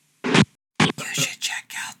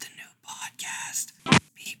podcast.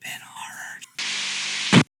 Beepin'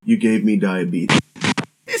 horror. You gave me diabetes.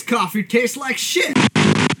 This coffee tastes like shit.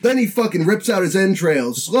 Then he fucking rips out his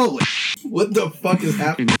entrails slowly. What the fuck is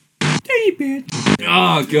happening? Dirty bitch.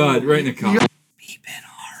 Oh god, right in the cock. Beepin'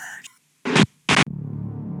 horror.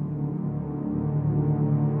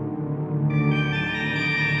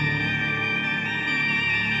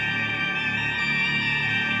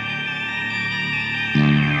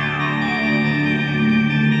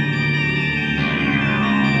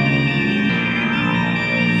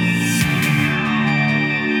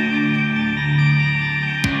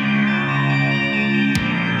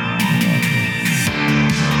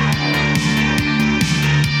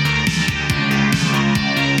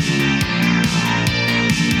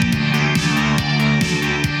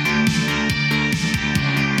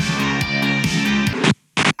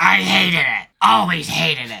 I hated it. Always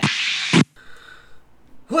hated it.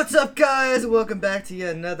 What's up, guys? Welcome back to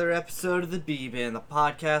yet another episode of the B-Bin, the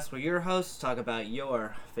podcast where your hosts talk about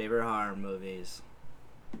your favorite horror movies.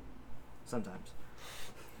 Sometimes.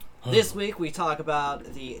 This week we talk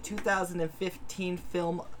about the 2015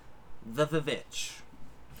 film The VVitch.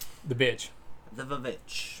 The bitch. The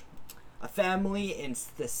VVitch. A family in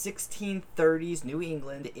the 1630s New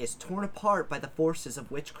England is torn apart by the forces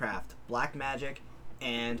of witchcraft, black magic,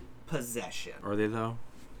 and possession. Are they though?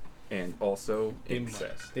 And also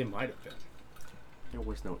incest. They might have been. There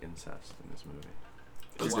was no incest in this movie.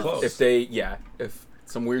 It's Wow. close. If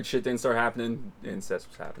some weird shit didn't start happening, incest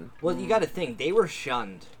was happening. Well, you gotta think, they were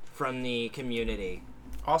shunned from the community.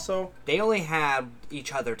 Also, They only had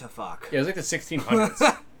each other to fuck. yeah, it was like the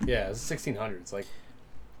 1600s. Yeah, it was the 1600s. Like,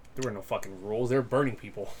 there were no fucking rules. They were burning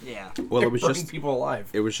people. Yeah. Well, They it were was burning just people alive.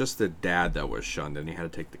 it was just the dad that was shunned, and he had to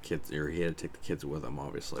take the kids, or he had to take the kids with him,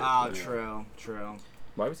 obviously. Oh, But, true.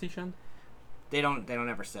 Why was he shunned? They don't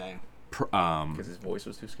ever say. Because his voice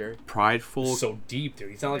was too scary. Prideful, So deep,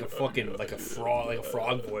 dude. He sounded like a fucking like a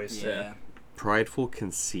frog voice. Yeah. prideful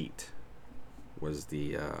conceit was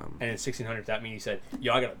the. And in 1600s, that means he said,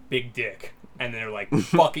 "Yo, I got a big dick," and they're like,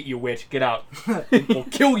 "Fuck it, you witch, get out. We'll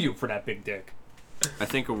kill you for that big dick." I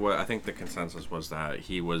think the consensus was that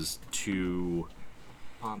he was too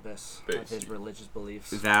Pompous of his religious beliefs.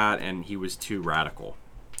 that, and he was too radical.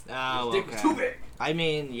 Oh, Dick was okay. too big. I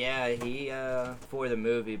mean, yeah, he, for the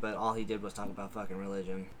movie, but all he did was talk about fucking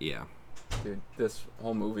religion. Yeah. Dude, this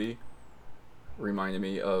whole movie reminded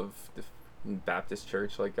me of the Baptist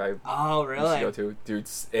church like I Oh, used to really? go to. Dude,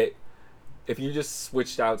 if you just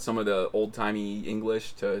switched out some of the old-timey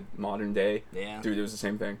English to modern day, Yeah. dude, it was the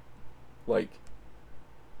same thing. Like,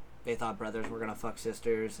 They thought brothers were gonna fuck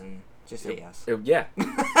sisters and just say yes. yeah.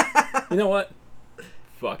 You know what?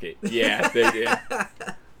 Fuck it. Yeah, they did.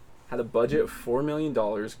 Had a budget of $4 million,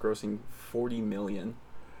 grossing $40 million.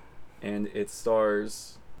 And it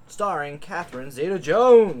stars Starring Catherine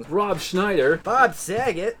Zeta-Jones, Rob Schneider Bob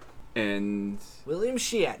Saget, and, William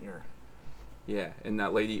Shatner. yeah, and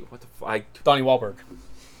that lady, what the fuck? Donnie Wahlberg.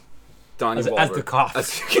 Donnie As Wahlberg. the cop.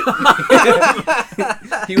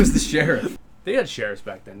 He was the sheriff. They had sheriffs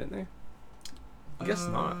back then, didn't they? I guess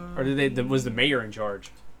not. Or did they? Was the mayor in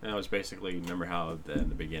charge? That was basically, remember how in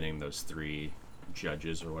the beginning those three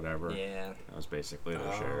judges or whatever? Yeah. That was basically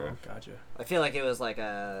the sheriff. Gotcha. I feel like it was like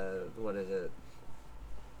a, what is it?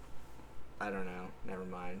 I don't know. Never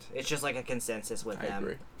mind. It's just like a consensus with I them.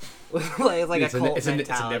 agree. Like, it's like It's a cult it's a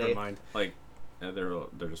mentality. never mind. Like, they're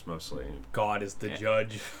just mostly God is the Yeah.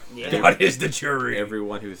 judge. Yeah. God is the jury.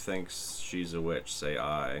 everyone who thinks she's a witch say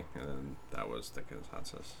aye, and then that was the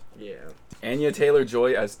consensus. Yeah. Anya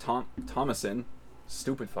Taylor-Joy as Thomason.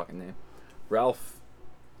 Stupid fucking name. Ralph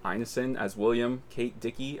Ineson as William. Kate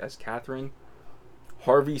Dickey as Catherine.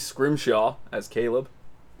 Harvey Scrimshaw as Caleb.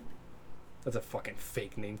 That's a fucking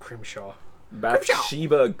fake name, Crimshaw.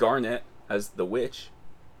 Bathsheba Garnett as the witch.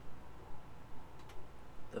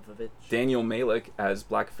 The VVitch. Daniel Malik as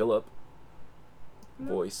Black Phillip.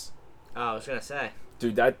 Voice. Oh, I was gonna say.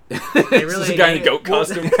 Dude, that They this is really a guy in a did- goat well-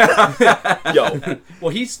 costume. Yo, Well,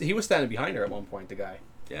 he was standing behind her at one point, the guy,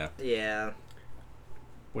 Yeah. Yeah.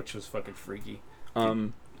 which was fucking freaky.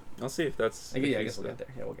 I'll see if that's. I the guess case, we'll though. get there.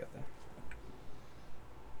 Yeah, we'll get there.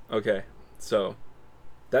 Okay, so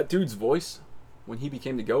that dude's voice when he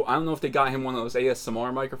became the goat. I don't know if they got him one of those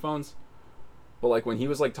ASMR microphones, but like when he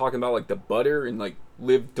was like talking about like the butter and like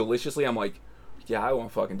live deliciously, I'm like, yeah, I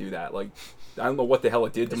won't fucking do that. Like, I don't know what the hell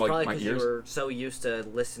it did to It's like probably my because you ears. were so used to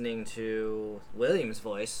listening to William's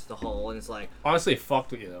voice the whole, and it's like, Honestly, it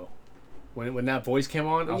fucked with you though. When that voice came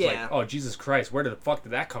on, I was Yeah. like, oh Jesus Christ, where the fuck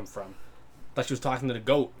did that come from? Thought she was talking to the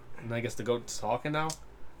goat, and I guess the goat's talking now.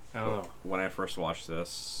 I don't know. When I first watched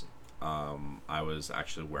this, I was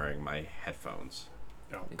actually wearing my headphones.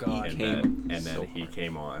 Oh God. and came then so he hard.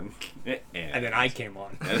 came on, And then I came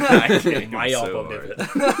on. and I came My so elbow hard.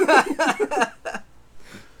 pivot.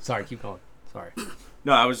 Sorry, keep going. Sorry.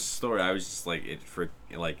 No, I was just like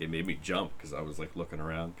it made me jump because I was like looking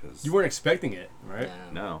around because You weren't expecting it, right?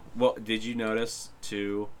 Yeah. no. Well, did you notice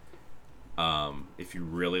too? If you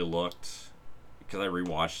really looked, because I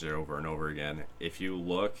rewatched it over and over again. If you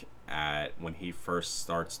look at when he first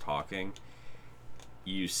starts talking,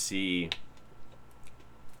 you see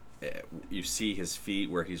his feet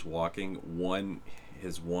where he's walking.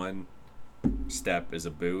 His one step is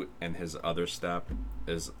a boot, and his other step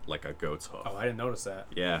is like a goat's hoof. Oh, I didn't notice that.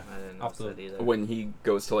 Yeah, I didn't Off notice the- that either. When he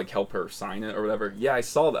goes to like help her sign it or whatever. Yeah, I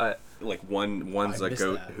saw that. like one's I a missed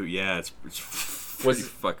goat that. who. Yeah, it's pretty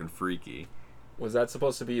fucking freaky. Was that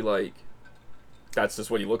supposed to be like? That's just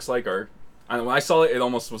what he looks like, or I don't know. When I saw it, it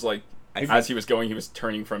almost was like I as think- he was going, he was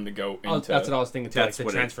turning from the goat into. Oh, that's what I was thinking too. Like That's the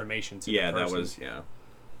what it- transformation to Yeah, the that person. was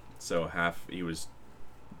So he was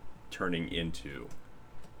turning into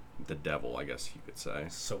the devil, I guess you could say.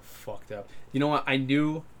 So fucked up. You know what? I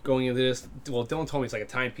knew going into this. Well, Dylan told me it's like a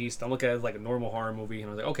timepiece. Don't look at it as like a normal horror movie,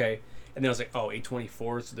 and I was like, okay. And then I was like, oh,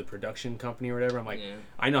 A24 is the production company or whatever. I'm like, Yeah.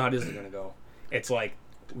 I know how this is gonna go. It's like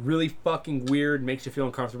really fucking weird, makes you feel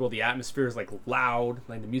uncomfortable. The atmosphere is like loud,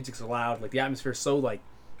 like the music's loud, like the atmosphere is so like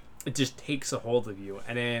it just takes a hold of you.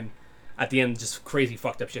 And then at the end, just crazy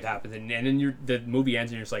fucked up shit happens, and then the movie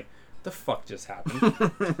ends, and you're just like, the fuck just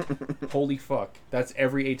happened? Holy fuck! That's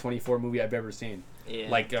every A24 movie I've ever seen. Yeah.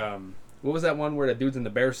 Like, what was that one where the dude's in the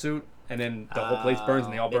bear suit and then the whole place burns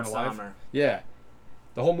and they all burn alive? Midsummer. Yeah.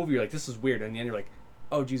 The whole movie, you're like, this is weird. And in the end, you're like,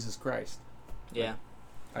 oh, Jesus Christ. Yeah.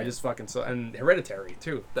 I just fucking saw. And Hereditary,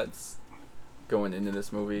 too. That's going into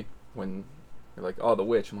this movie when you're like, oh, the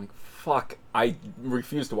witch. I'm like, fuck. I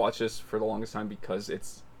refuse to watch this for the longest time because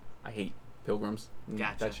I hate pilgrims. And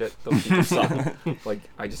Gotcha. That shit. Those people suck. Like,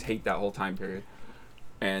 I just hate that whole time period.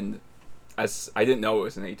 And as I didn't know it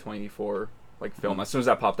was an A24 like film. As soon as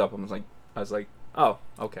that popped up, I was like, oh,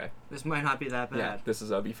 okay. This might not be that bad. Yeah, this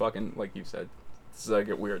is be fucking like you said. This is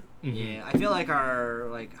get weird. Yeah, I feel like our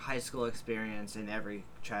like high school experience and every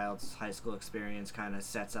child's high school experience kind of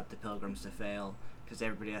sets up the Pilgrims to fail because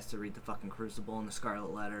everybody has to read the fucking Crucible and the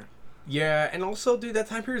Scarlet Letter. Yeah, and also, dude, that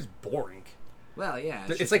time period is boring. Well, yeah,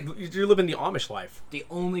 It's like you're living the Amish life the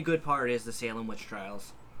only good part is the Salem witch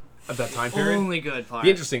trials. of that time period. Only good part. The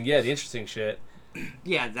interesting shit.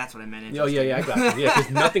 Yeah, that's what I meant. Oh, yeah, I got you. Yeah,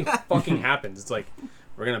 because nothing fucking happens. It's like,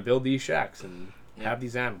 we're going to build these shacks and Yeah. have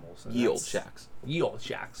these animals. And Yield that's- shacks. Yield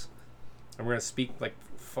shacks. And we're going to speak like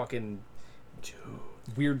fucking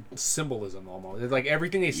weird symbolism almost. It's like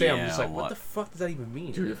everything they say, I'm Yeah, just like, what what? the fuck does that even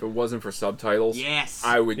mean? Dude, if it wasn't for subtitles, Yes.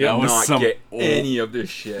 I would Yeah, that was not some get old- any of this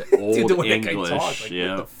shit. Old Dude, the way that guy English, talks, like,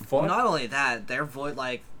 yeah. what the fuck? Not only that, their voice,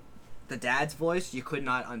 like the dad's voice, you could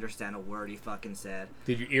not understand a word he fucking said.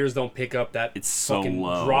 Dude, your ears don't pick up that It's so fucking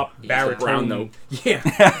low. drop Yeah. baritone Brown note. Yeah.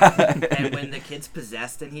 And when the kid's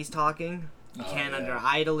possessed and he's talking, you can't yeah.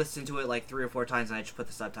 I had to listen to it like 3 or 4 times, and I just put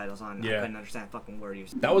the subtitles on. Yeah. I couldn't understand a fucking word he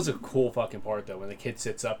was. That was a cool fucking part though, when the kid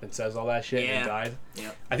sits up and says all that shit Yeah. and dies.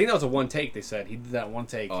 Yep. I think that was a one take. They said he did that one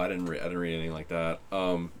take. Oh, I didn't read anything like that.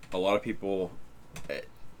 A lot of people,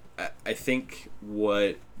 I think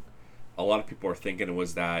what a lot of people are thinking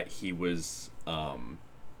was that he was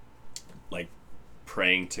like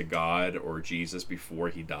praying to God or Jesus before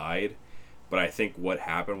he died. But I think what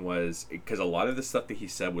happened was, because a lot of the stuff that he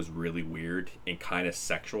said was really weird and kind of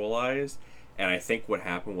sexualized. And I think what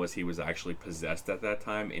happened was he was actually possessed at that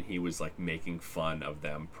time, and he was like making fun of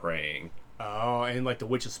them praying. Oh, and like the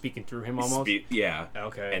witch is speaking through him almost. Yeah.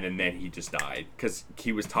 Okay. And then he just died because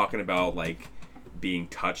he was talking about like being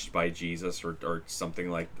touched by Jesus or something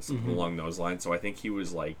like something along those lines. So I think he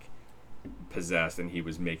was like possessed and he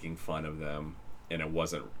was making fun of them, and it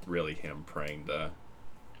wasn't really him praying to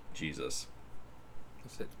Jesus.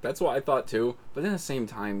 That's what I thought too. But then at the same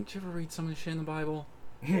time, did you ever read some of the shit in the Bible?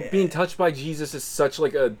 Being touched by Jesus is such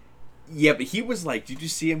like a. Yeah, but he was like, did you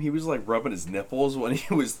see him? He was like rubbing his nipples when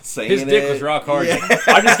he was saying His dick it. was rock hard. Yeah.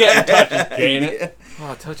 I'm just getting touched and getting it.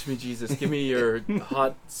 Oh, touch me, Jesus! Give me your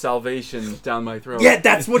hot salvation down my throat. Yeah,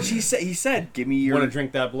 that's what he said. He said, "Give me You your." want to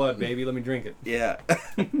drink that blood, baby? Let me drink it. Yeah.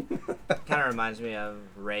 Kind of reminds me of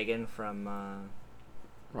Reagan from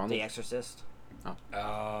Ronald? The Exorcist.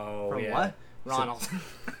 Oh, From yeah. what? Ronald.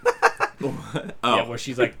 Yeah, where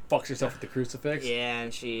she's like fucks herself with the crucifix. Yeah,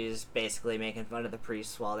 and she's basically making fun of the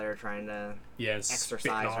priests while they're trying to. Yeah, and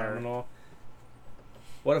spitting Exorcise on her. him and all.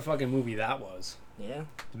 What a fucking movie that was. Yeah.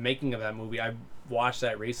 The making of that movie, I watched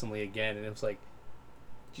that recently again, and it was like,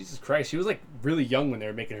 Jesus Christ, she was like really young when they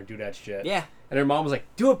were making her do that shit. Yeah. And her mom was like,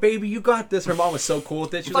 "Do it, baby, you got this." Her mom was so cool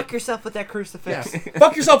with it. She was Fuck like, yourself with that crucifix. yeah,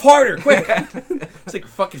 "Fuck yourself harder, quick!" It's like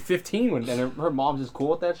fucking 15 when and her mom's just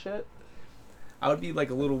cool with that shit. I would be like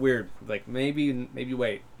a little weird. Like maybe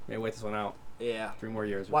wait this one out. Yeah. 3 more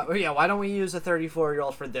years. Why don't we use a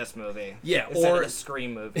 34-year-old for this movie? Yeah, instead or of the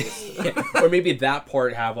Scream movies. yeah, or maybe that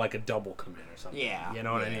part have like a double come in or something. Yeah. You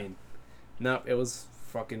know what I mean? No, it was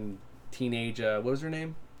fucking teenage. What was her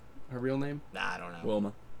name? Her real name? Nah, I don't know.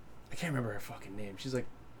 Wilma. I can't remember her fucking name. She's like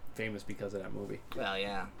famous because of that movie. Well,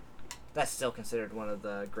 yeah. That's still considered one of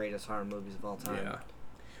the greatest horror movies of all time. Yeah.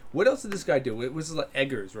 What else did this guy do? It was like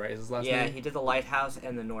Eggers, right? Is his last name? Yeah, he did The Lighthouse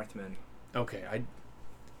and The Northman. Okay, I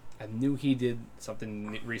knew he did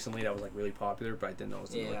something recently that was like really popular, but I didn't know it was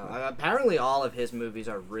the Yeah, Northman. apparently all of his movies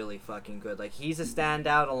are really fucking good. Like, he's a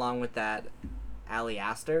standout along with that Ali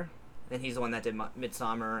Aster. And he's the one that did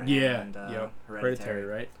Midsommar and Yep. Hereditary.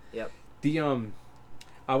 right? Yep. The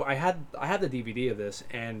I had the DVD of this,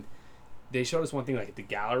 and they showed us one thing like at the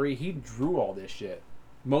gallery. He drew all this shit.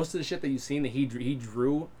 Most of the shit that you've seen that he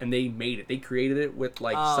drew, and they made it. They created it with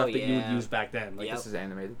like stuff that you would use back then. Like Yep. This is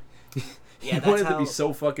animated. Yeah, he wanted it to be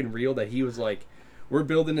so fucking real that he was like, "We're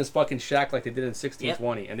building this fucking shack like they did in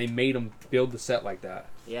 1620," and they made him build the set like that.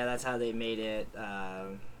 Yeah, that's how they made it.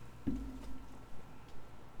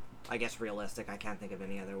 I guess realistic. I can't think of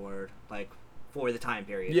any other word. Like, for the time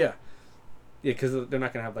period. Yeah, because they're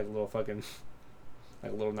not gonna have like a little fucking,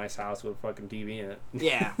 like a little nice house with a fucking TV in it.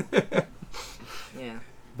 Yeah. Yeah.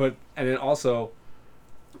 But and then also,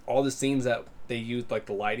 all the scenes that they used, like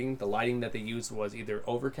the lighting that they used was either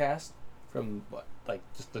overcast from like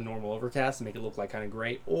just the normal overcast to make it look like kind of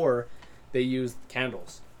gray, or they used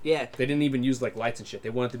candles. Yeah. They didn't even use like lights and shit. They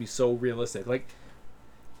wanted it to be so realistic. Like,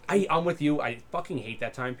 I'm with you. I fucking hate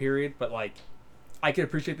that time period, but like, I can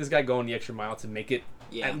appreciate this guy going the extra mile to make it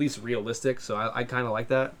at least realistic. So I kind of like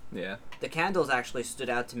that. Yeah. The candles actually stood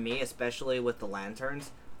out to me, especially with the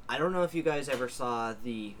lanterns. I don't know if you guys ever saw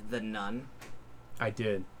the Nun. I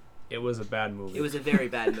did. It was a bad movie. It was a very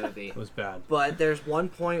bad movie. It was bad. But there's one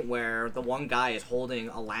point where the one guy is holding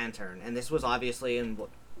a lantern, and this was obviously in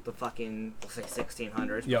the fucking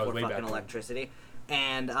 1600s Yeah, it was before way back fucking then. electricity.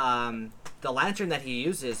 And the lantern that he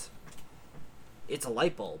uses, it's a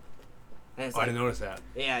light bulb. And it's I didn't notice that.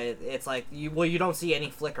 yeah, it's like you don't see any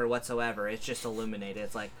flicker whatsoever. It's just illuminated.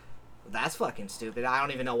 It's like, that's fucking stupid. I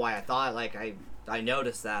don't even know why I thought like I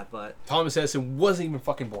noticed that, but Thomas Edison wasn't even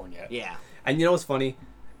fucking born yet. yeah. And you know what's funny?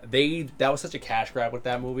 That was such a cash grab with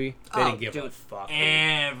that movie. They didn't give a dude, fuck.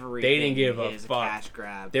 Everything They didn't give a is fuck. cash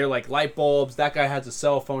grab. They're like light bulbs. That guy has a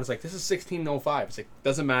cell phone. It's like, this is 1605. It's like,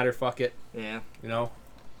 doesn't matter. Fuck it. Yeah. You know?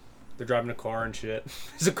 They're driving a car and shit.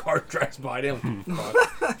 There's a car that drives by them.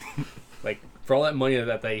 Fuck. Like, for all that money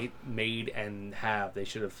that they made and have, they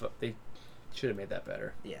should have made that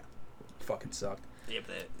better. Yeah. Fucking sucked. Yeah,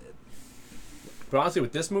 But honestly,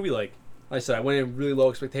 with this movie, like I said, I went in really low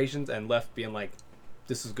expectations and left being like,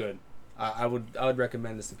 this is good. I would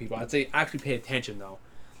recommend this to people. I'd say actually pay attention though.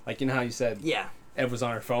 Like, you know how you said yeah. Ev was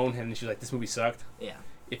on her phone and she was like, this movie sucked. Yeah.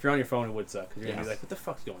 If you're on your phone, it would suck because you're gonna be Yes. like, what the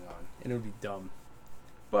fuck's going on? And it would be dumb.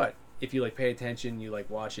 But if you like pay attention, you like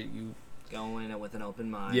watch it, you Go in it with an open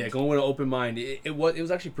mind. yeah, go with an open mind. It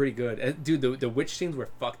was actually pretty good. And, dude, the witch scenes were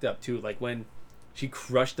fucked up too. Like when she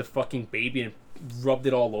crushed the fucking baby and rubbed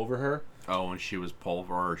it all over her. Oh, and she was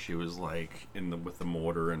pulver. She was like with the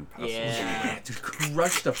mortar and pestle. Yeah. Dude,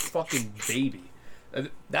 crushed the fucking baby.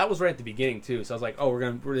 That was right at the beginning too. So I was like, oh,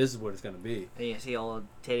 this is what it's gonna be. And you see all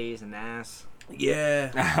the titties and ass.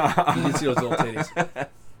 Yeah. You did see those little titties.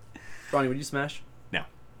 Ronnie, would you smash? No.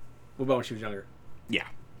 What about when she was younger? Yeah.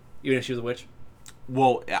 Even if she was a witch?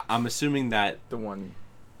 Well, I'm assuming that The one.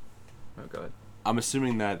 Oh god. I'm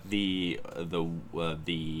assuming that the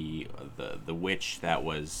witch that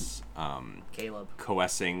was Caleb.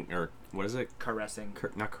 coercing, or what is it? Caressing.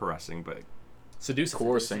 Not caressing, but Seducing.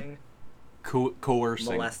 Coercing.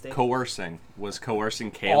 coercing. Molesting. Coercing was coercing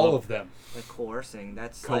Caleb. All of them. Like coercing.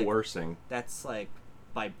 That's coercing. Like, that's like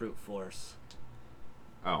by brute force.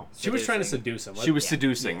 Oh, She was trying to Seducing. seduce him. she was Yeah.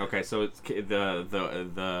 seducing. Yeah. Okay, so it's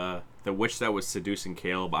the witch that was seducing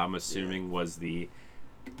Caleb. I'm assuming was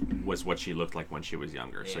what she looked like when she was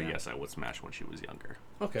younger. So Yeah. yes, I would smash when she was younger.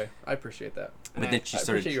 Okay, I appreciate that. But then she I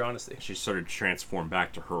started. appreciate your honesty. She started to transform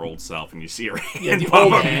back to her old self, and you see her Yeah, hand the pop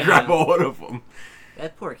old up man. and grab a hold of him.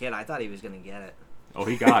 That poor kid. I thought he was gonna get it. Oh,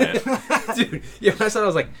 he got it. Dude, yeah, when I saw it, I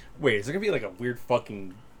was like, wait, is there gonna be like a weird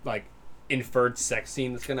fucking like inferred sex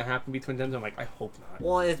scene that's gonna happen between them? I'm like, I hope not.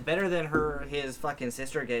 Well, it's better than his fucking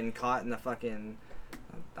sister getting caught in the fucking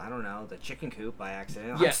I don't know, the chicken coop by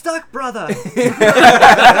accident. Yeah. I'm stuck, brother.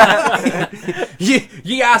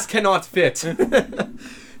 Ye ass cannot fit.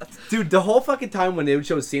 Dude, the whole fucking time when they would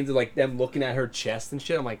show scenes of like them looking at her chest and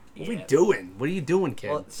shit, I'm like, what are we Yeah. doing? What are you doing, kid?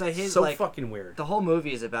 Well, so his, so like, fucking weird. The whole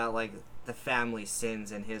movie is about like the family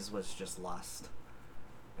sins, and his was just lust.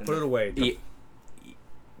 And Put it away.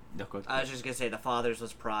 No, go I was just gonna say the father's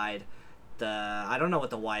was pride. I don't know what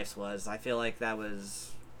the wife's was. I feel like that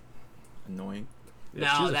was Annoying.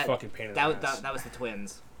 Yeah, she no, was that a fucking pain in the that, ass. that was the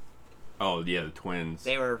twins. Oh yeah, the twins.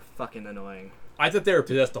 They were fucking annoying. I thought they were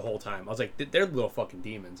possessed the whole time. I was like, they're little fucking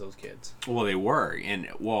demons, those kids. Well, they were, and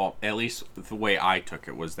well, at least the way I took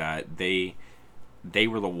it was that they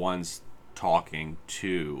were the ones talking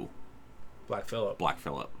to Black Phillip. Black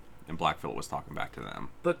Phillip, and Black Phillip was talking back to them.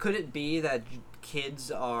 But could it be that kids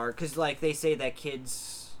are, because like they say that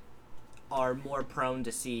kids are more prone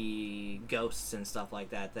to see ghosts and stuff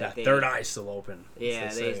like that. That they, third eye's still open. Yeah,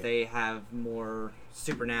 as say. they have more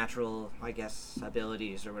supernatural, I guess,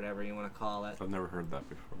 abilities or whatever you want to call it. I've never heard that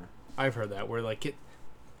before. I've heard that where like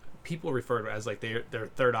people refer to it as like their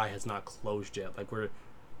third eye has not closed yet. Like where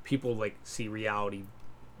people like see reality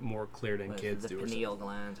more clear than With kids the do. pineal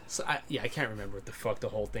gland. So I can't remember what the fuck the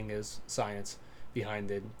whole thing is. Science behind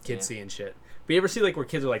the kids Yeah. seeing shit. But you ever see like where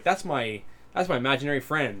kids are like, that's my imaginary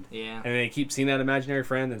friend. Yeah. And they keep seeing that imaginary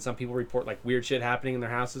friend, and some people report like weird shit happening in their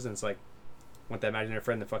houses, and it's like, want that imaginary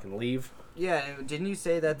friend to fucking leave. Yeah, and didn't you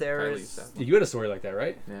say that there Kylie is... said that. You had a story like that,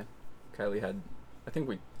 right? Yeah. Kylie had, I think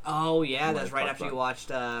we Oh, yeah, You that's wanna right talk after you about- watched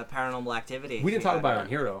Paranormal Activity. We didn't talk about it on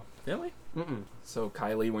here though. really. Mm-mm. So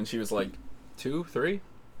Kylie, when she was like 2, 3,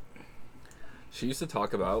 she used to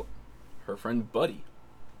talk about her friend Buddy.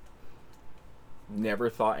 Never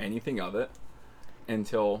thought anything of it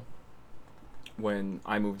until when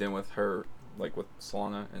I moved in with her, like with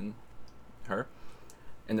Solana and her,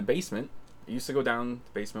 in the basement. It used to go down.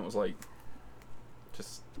 The basement was like,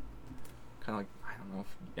 just kind of like, I don't know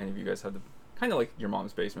if any of you guys had the, kind of like your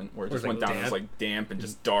mom's basement, where it Where just it's, went like, down. It was damp? like damp and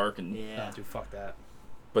just dark and. Yeah. Oh, dude, fuck that.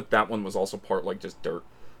 But that one was also part like just dirt.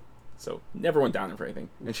 So never went down there for anything.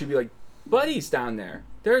 And she'd be like, Buddy's down there.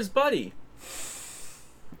 There's Buddy.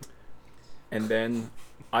 And then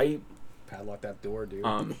I Padlock that door, dude.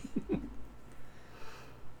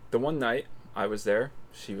 the one night I was there,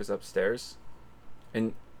 she was upstairs.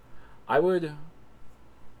 And I would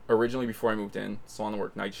originally, before I moved in, Solana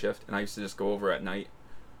worked night shift, and I used to just go over at night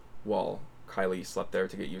while Kylie slept there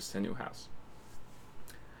to get used to the new house.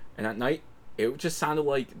 And at night, it just sounded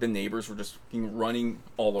like the neighbors were just fucking running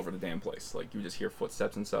all over the damn place. Like, you just hear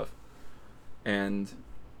footsteps and stuff. And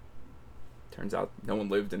turns out no one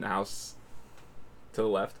lived in the house to the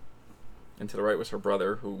left. And to the right was her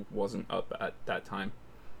brother, who wasn't up at that time.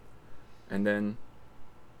 And then,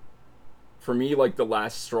 for me, like, the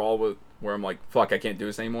last straw where I'm like, fuck, I can't do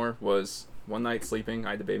this anymore, was one night sleeping,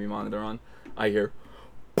 I had the baby monitor on, I hear,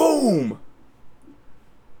 boom!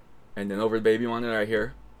 And then over the baby monitor, I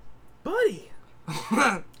hear, Buddy!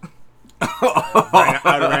 I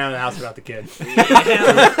would have ran out of the house without the kid.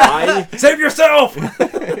 Save yourself!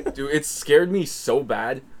 Dude, it scared me so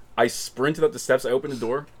bad. I sprinted up the steps, I opened the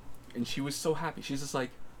door, and she was so happy. She's just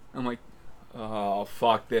like, I'm like, oh,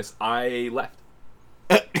 fuck this. I left.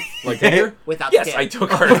 Like, take her? Without Yes, the kid. I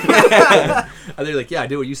took her. And they're like, yeah, I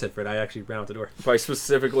did what you said, Fred. I actually ran out the door. If I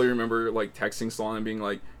specifically remember, like, texting Solana and being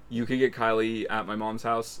like, you could get Kylie at my mom's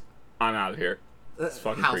house, I'm out of here. It's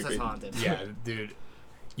fucking House creepy. is haunted. Yeah, dude.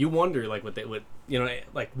 You wonder, like, what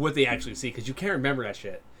they actually see, because you can't remember that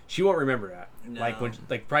shit. She won't remember that. No.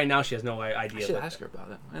 Like, probably now she has no I idea. should Like, ask her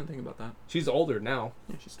about it. I didn't think about that. she's older now.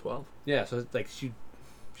 Yeah, she's 12. Yeah, so it's like she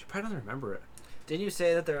probably doesn't remember it. Didn't you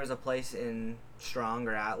say that there was a place in Strong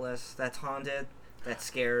or Atlas that's haunted that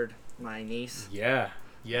scared my niece? Yeah.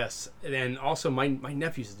 Yes. And then also my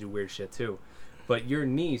nephew used to do weird shit too. But your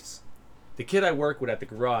niece, the kid I work with at the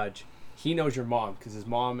garage, he knows your mom because his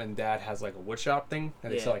mom and dad has like a wood shop thing that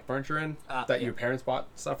they Yeah. sell like furniture in that yeah. your parents bought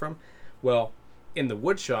stuff from. Well, in the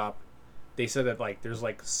wood shop, they said that like there's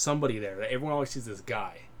like somebody there that everyone always sees this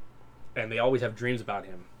guy, and they always have dreams about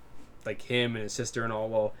him, like him and his sister and all.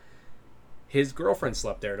 Well, his girlfriend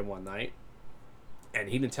slept there the one night, and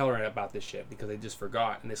he didn't tell her about this shit because they just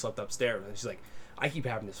forgot, and they slept upstairs. And she's like, I keep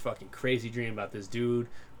having this fucking crazy dream about this dude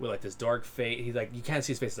with like this dark face. He's like, you can't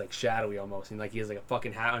see his face, it's like shadowy almost, and like he has like a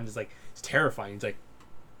fucking hat on, just like it's terrifying. He's like,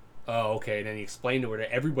 oh okay. And then he explained to her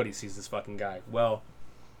that everybody sees this fucking guy. Well,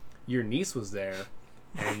 your niece was there,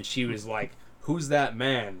 and she was like, who's that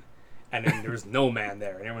man? And then there was no man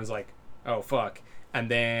there, and everyone's like, oh fuck. And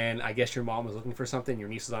then I guess your mom was looking for something. Your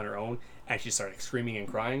niece was on her own, and she started screaming and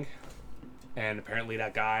crying. And apparently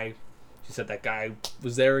that guy, she said that guy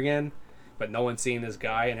was there again. but no one's seeing this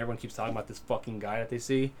guy, and everyone keeps talking about this fucking guy that they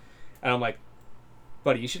see. And I'm like,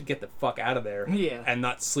 buddy, you should get the fuck out of there and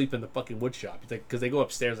not sleep in the fucking wood shop. Because they go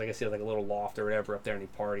upstairs, I guess he has like a little loft or whatever up there, and he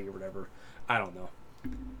party or whatever. I don't know.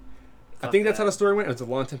 I think that's how the story went. It was a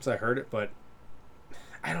long time since I heard it, but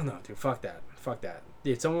I don't know, dude. Fuck that. Fuck that.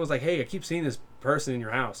 If someone was like, hey, I keep seeing this person in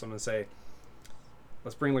your house, I'm going to say,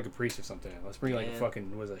 let's bring like a priest or something. Let's bring like a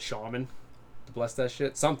fucking, was it a shaman to bless that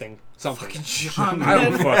shit? Something. Fucking shaman. I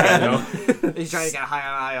don't fucking know. He's trying to get high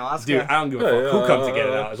on ayahuasca. Dude, I don't give a fuck who comes to get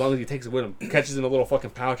it out. As long as he takes it with him. Catches it in a little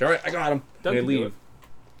fucking pouch. All right, I got him. Doug and they would leave.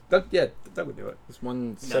 Doug would do it. It's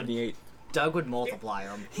 178. Doug would multiply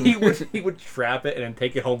them. He would trap it and then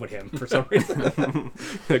take it home with him for some reason.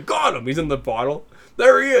 Got him. He's in the bottle.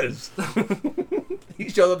 There he is. He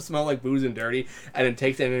shows up, smell like booze and dirty, and then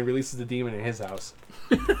takes it and then releases the demon in his house.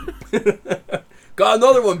 Got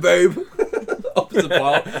another one, babe. Opens the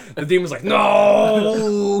bottle. The demon's like,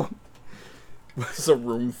 no. It's a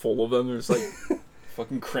room full of them. There's like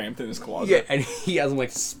fucking cramped in his closet. Yeah, and he has them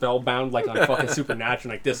like spellbound, like on fucking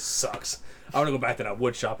Supernatural. Like, this sucks. I want to go back to that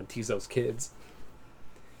wood shop and tease those kids.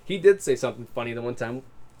 He did say something funny the one time.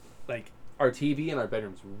 Like, our TV in our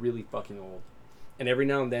bedroom's really fucking old. And every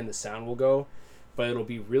now and then the sound will go, but it'll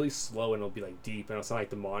be really slow and it'll be like deep and it'll sound like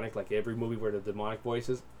demonic, like every movie where the demonic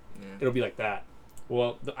voices. Yeah. It'll be like that.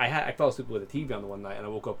 Well, I fell asleep with the TV on the one night and I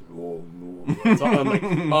woke up. Oh no! So I'm like,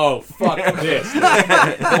 oh fuck this!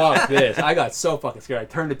 Fuck this! I got so fucking scared. I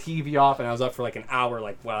turned the TV off and I was up for like an hour.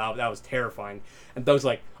 Like, wow, that was terrifying. And Doug's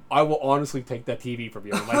like, I will honestly take that TV from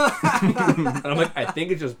you. I'm like, and I'm like, I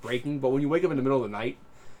think it's just breaking. But when you wake up in the middle of the night,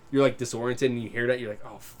 you're like disoriented and you hear that, you're like,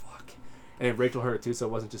 oh fuck. And then Rachel heard it too, so it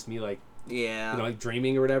wasn't just me like, like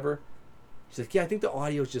dreaming or whatever. She's like, yeah, I think the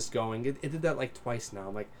audio's just going. It did that like twice now.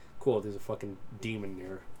 I'm like, cool, there's a fucking demon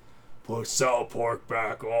here. Put South Park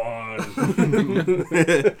back on.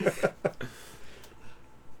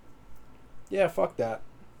 Yeah, fuck that.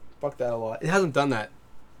 Fuck that a lot. It hasn't done that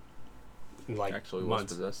in like actually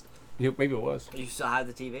months. Was possessed. Maybe it was. You still have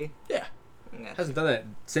the TV? Yeah. It hasn't done that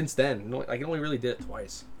since then. No, like, it only really did it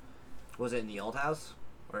twice. Was it in the old house?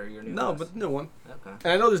 Or your new house? No, but the new one. Okay.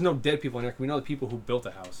 And I know there's no dead people in there. We know the people who built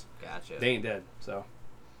the house. Gotcha. They ain't dead, so.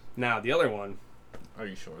 Now, the other one. Are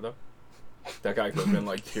you sure, though? That guy could have been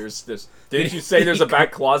like, here's this. Didn't you say there's a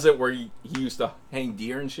back closet where he used to hang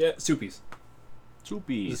deer and shit? Soupies.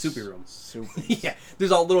 Soupies. The soupy room. Soupies. Yeah.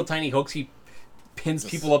 There's all little tiny hooks. He pins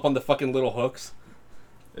people up on the fucking little hooks.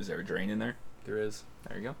 Is there a drain in there? There is.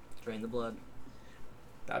 There you go. Drain the blood.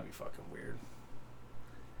 That'd be fucking weird.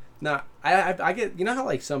 Nah, I get, you know how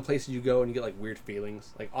like some places you go and you get like weird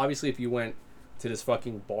feelings? Like obviously if you went to this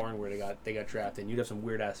fucking barn where they got trapped in, you'd have some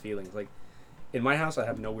weird ass feelings. Like in my house I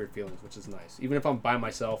have no weird feelings, which is nice. Even if I'm by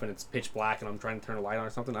myself and it's pitch black and I'm trying to turn a light on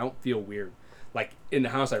or something, I don't feel weird. Like in the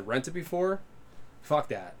house I rented before, fuck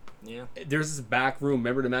that. Yeah. There's this back room,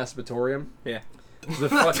 remember the masturbatorium? Yeah. The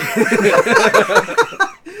fucking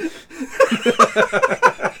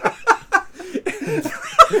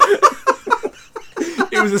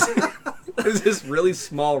It was this really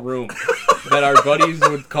small room that our buddies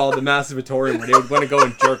would call the masturbatorium, where they would want to go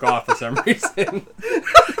and jerk off for some reason.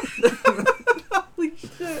 Holy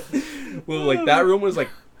shit! Well, like that room was like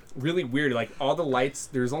really weird. Like all the lights,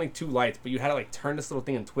 there's only 2 lights, but you had to like turn this little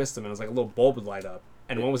thing and twist them, and it was like a little bulb would light up.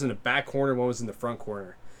 And one was in the back corner, one was in the front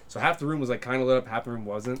corner. So half the room was like kind of lit up, half the room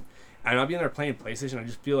wasn't. And I'd be in there playing PlayStation, I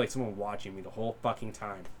just feel like someone watching me the whole fucking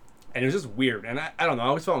time. And it was just weird. And I don't know, I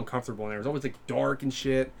always felt uncomfortable in there. It was always like dark and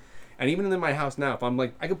shit. And even in my house now, if I'm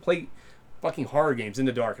like, I could play fucking horror games in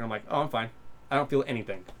the dark, and I'm like, oh, I'm fine. I don't feel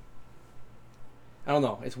anything. I don't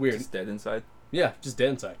know. It's weird. Just dead inside? Yeah, just dead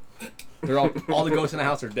inside. They're all the ghosts in the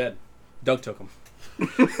house are dead. Doug took them.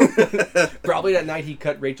 Probably that night he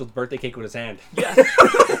cut Rachel's birthday cake with his hand. Yeah.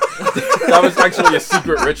 That was actually a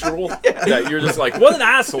secret ritual. Yeah. That you're just like, what an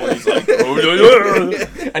asshole. And he's like, oh,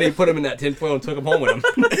 and he put him in that tinfoil and took him home with him.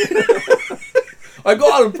 I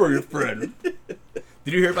got him for your friend.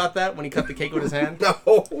 Did you hear about that when he cut the cake with his hand?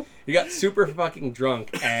 No. He got super fucking drunk,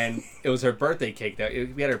 and it was her birthday cake.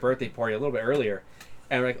 We had her birthday party a little bit earlier.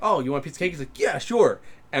 And we're like, oh, you want a piece of cake? He's like, yeah, sure.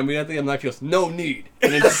 And we got the knife. He goes, no need.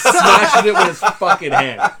 And then just smashed it with his fucking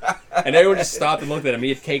hand. And everyone just stopped and looked at him. He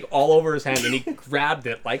had cake all over his hand, and he grabbed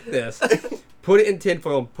it like this, put it in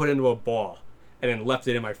tinfoil, and put it into a ball, and then left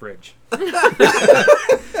it in my fridge.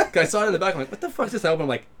 I saw it in the back. I'm like, what the fuck is this album? I'm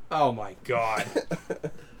like, oh my god.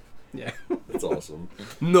 Yeah. That's awesome.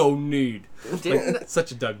 No need. Like,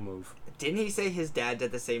 such a Doug move. Didn't he say his dad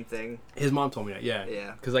did the same thing? His mom told me that, yeah.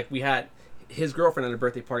 Yeah. Because, like, we had his girlfriend had a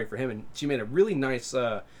birthday party for him, and she made a really nice,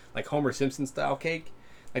 like, Homer Simpson-style cake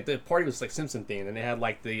Like the party was like Simpson themed, and they had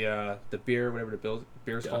like the beer, whatever the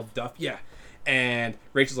beer's called, Duff. Yeah. And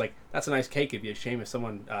Rachel's like, that's a nice cake. It'd be a shame if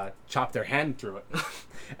someone chopped their hand through it.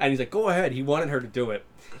 And he's like, go ahead. He wanted her to do it.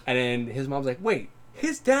 And then his mom's like, wait,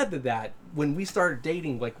 his dad did that when we started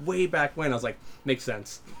dating, like way back when. I was like, makes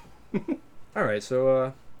sense. All right,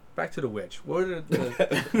 so back to the witch. What are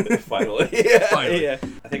the... Finally. Yeah.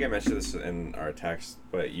 I think I mentioned this in our text,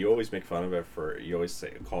 but you always make fun of it you always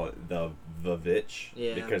call it the VVitch.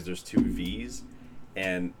 Yeah. Because there's 2 V's.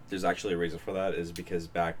 And there's actually a reason for that is because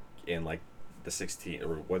back in like the 16th,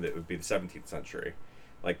 or what it would be the 17th century,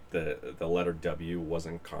 like the letter W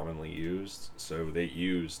wasn't commonly used, so they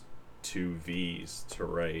used 2 V's to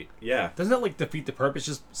write. Yeah. Doesn't that like defeat the purpose?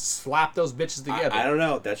 Just slap those bitches together. I don't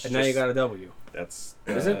know. That's and just, now you got a W. That's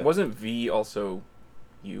Wasn't V also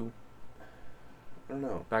U I don't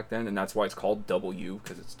know. back then, and that's why it's called W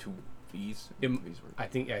because it's 2 V's. I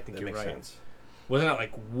think That you're makes right. sense. Wasn't that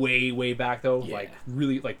like way back though? Yeah. Like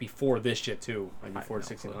really like before this shit too, like before I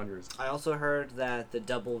the know. 1600s. I also heard that the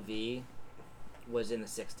double V was in the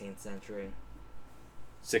 16th century.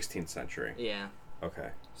 16th century. Yeah. Okay.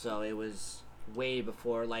 So it was way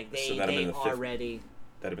before, like So they that'd have been the already.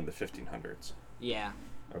 That'd have been the 1500s. Yeah.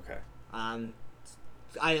 Okay. I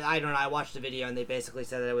don't know. I watched the video and they basically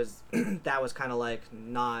said that it was that was kind of like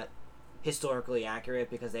not historically accurate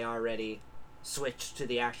because they already switched to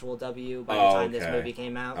the actual W by the time this okay. movie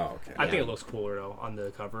came out. Oh, okay. I think it looks cooler though on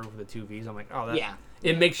the cover with the 2 V's. I'm like, oh, that. Yeah.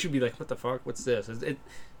 It makes you be like, what the fuck? What's this? It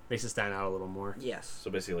makes it stand out a little more. Yes.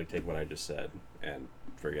 So basically, take what I just said and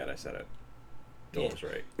forget I said it. Dylan was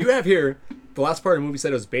right. You have here the last part of the movie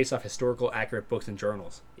said it was based off historical accurate books and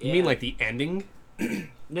journals. You mean Yeah. like the ending?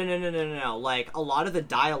 No. Like a lot of the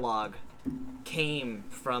dialogue came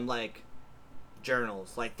from like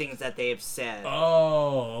journals, like things that they've said.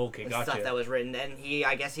 Oh, okay, and gotcha. Stuff that was written, and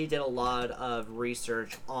I guess he did a lot of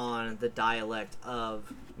research on the dialect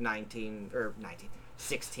of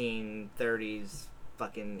 1630s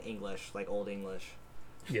fucking English, like Old English.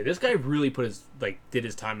 Yeah, this guy really did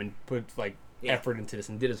his time and put Yeah. effort into this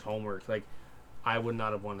and did his homework. Like, I would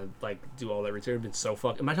not have wanted do all that research. It would have been so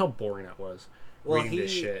fucking. Imagine how boring that was. Well, reading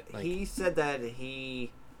this shit. he said that he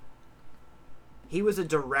was a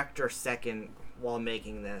director second while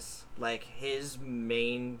making this. Like his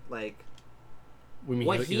main we mean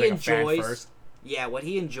what he's he like a fan enjoys. first. Yeah, what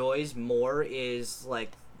he enjoys more is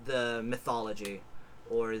like the mythology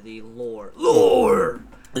or the lore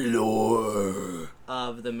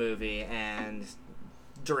of the movie, and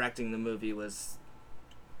directing the movie was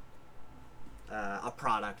a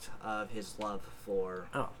product of his love for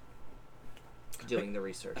doing the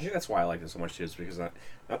research. I think that's why I like this so much too, is because not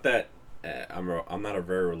that I'm not a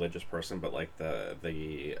very religious person, but like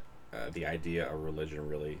the idea of religion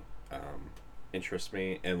really interests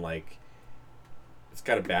me, and like it's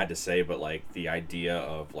kind of bad to say, but like the idea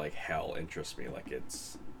of like hell interests me. Like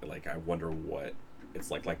it's like I wonder what it's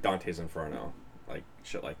like Dante's Inferno, like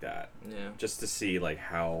shit like that. Yeah. Just to see like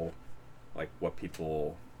how like what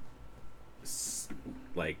people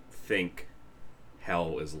like think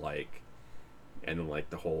hell is like, and then like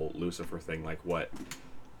the whole Lucifer thing, like what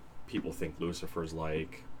people think Lucifer's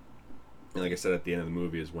like. And like I said, at the end of the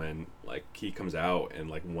movie is when like he comes out and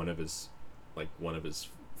like one of his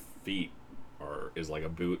feet is like a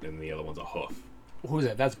boot and the other one's a hoof. Who's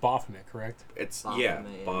that? That's Baphomet, correct? It's Baphomet, yeah.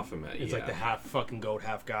 Baphomet. It's like the half fucking goat,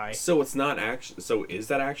 half guy. So it's not actually. So is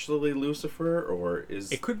that actually Lucifer, or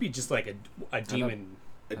is It could be just like a demon.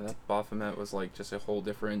 I thought Baphomet was like just a whole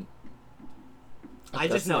different. I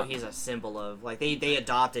just That's know not- he's a symbol of like they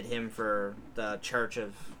adopted him for the Church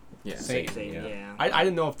of Yeah. Satan. Satan. yeah. Yeah. I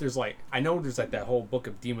didn't know if there's I know there's that whole book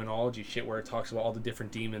of demonology shit where it talks about all the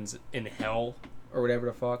different demons in hell or whatever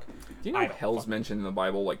the fuck. Do you know I don't hell's fuck- mentioned in the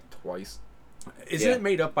Bible like twice? Isn't Yeah. it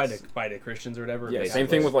made up by the Christians or whatever? Yeah. Like, Same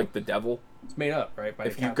thing with like the devil. It's made up, right? By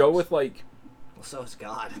If the you Catholics. go with like, Well, so is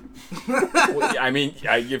God. well, yeah, I mean,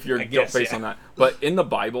 if you're I guess, based yeah. on that, but in the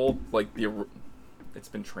Bible, like it's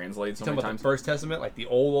been translated so You talking many about times. the First Testament, like the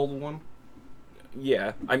old one.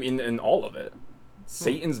 Yeah, I mean, in all of it,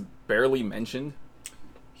 Satan's barely mentioned.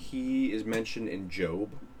 He is mentioned in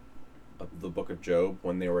Job, the book of Job,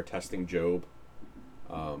 when they were testing Job,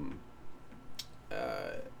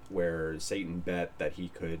 where Satan bet that he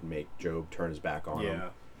could make Job turn his back on him.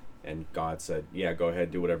 And God said, yeah, go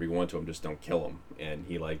ahead, do whatever you want to him, just don't kill him. And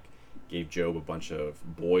he like gave Job a bunch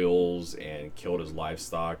of boils and killed his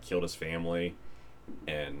livestock, killed his family.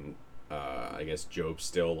 And I guess Job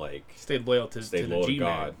still like Stayed loyal to stayed the loyal to G-Man.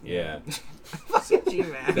 God. Yeah. Fucking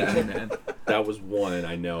G-Man. That- Man. That was one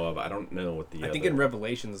I know of. I don't know what the I other. think in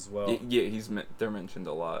Revelations as well. Yeah, they're mentioned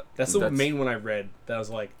a lot. That's the main one I read. That was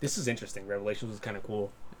like, this is interesting. Revelations was kind of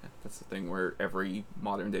cool. That's the thing where every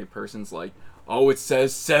modern day person's like, oh, it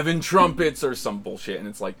says 7 trumpets or some bullshit, and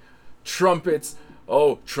it's like, trumpets.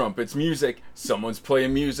 Oh, trumpets, music. Someone's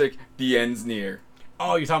playing music. The end's near.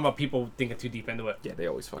 Oh, you're talking about people thinking too deep into it. Yeah, they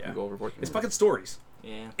always fucking go overboard. It's fucking stories.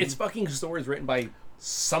 Yeah. It's fucking stories written by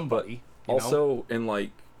somebody. You know? Also, in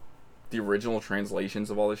like the original translations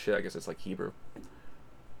of all this shit, I guess it's like Hebrew.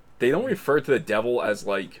 They don't refer to the devil as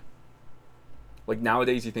like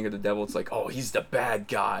nowadays you think of the devil, it's like, oh, he's the bad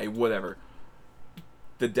guy, whatever.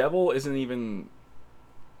 The devil isn't even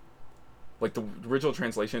like the original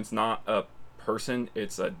translation. It's not a person;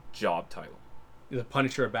 it's a job title. The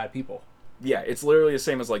Punisher of bad people. Yeah, it's literally the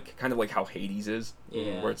same as like kind of like how Hades is,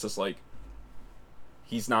 Yeah. where it's just like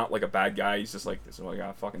he's not like a bad guy. He's just like, this is what I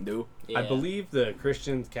gotta fucking do. Yeah. I believe the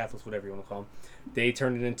Christians, Catholics, whatever you want to call them, they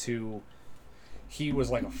turned it into he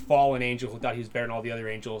was like a fallen angel who thought he was better than all the other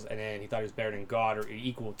angels, and then he thought he was better than God or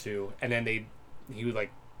equal to, and then he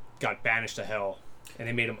like got banished to hell, and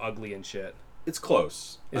they made him ugly and shit. It's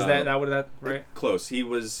close. Is that what that right? Close. He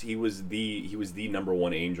was the number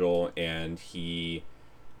one angel, and he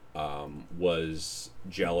was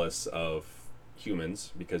jealous of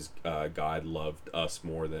humans because God loved us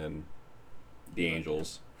more than the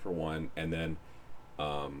angels, for one, and then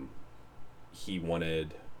he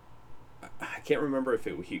wanted. I can't remember if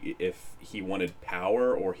he wanted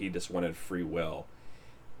power or he just wanted free will,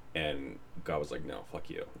 and God was like, "No, fuck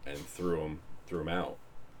you," and threw him out.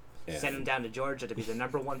 And Send him down to Georgia to be the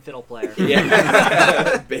 #1 fiddle player.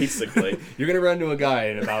 Yeah, basically. You're gonna run into a guy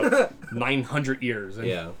in about 900 years. And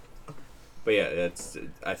Yeah, but yeah,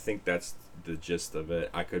 I think that's the gist of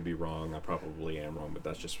it. I could be wrong. I probably am wrong, but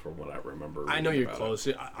that's just from what I remember. I know reading you're about close.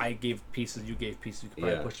 I gave pieces, you gave pieces. You could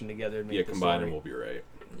probably Yeah. push them together and it. make Yeah, the combine story. them, we'll be right.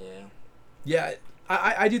 Yeah. Yeah,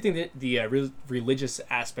 I do think that the religious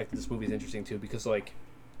aspect of this movie is interesting too, because like,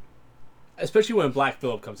 especially when Black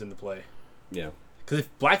Phillip comes into play. Yeah, Because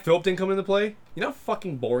if Black Phillip didn't come into play, you know how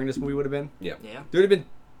fucking boring this movie would have been? yeah. Yeah. There would have been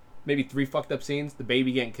maybe 3 fucked up scenes. The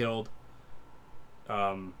baby getting killed.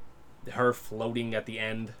 Her floating at the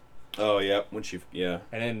end. Oh yeah, when she And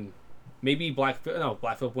then maybe Black Phillip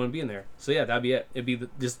wouldn't be in there. So yeah, that'd be it. It'd be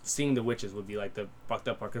just seeing the witches would be like the fucked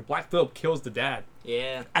up part. Because Black Phillip kills the dad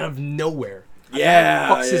Yeah. out of nowhere. yeah,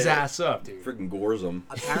 Fucks his ass up, dude. freaking gores him.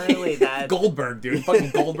 Apparently that Goldberg, dude.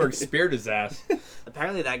 Fucking Goldberg speared his ass.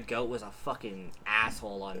 apparently that goat was a fucking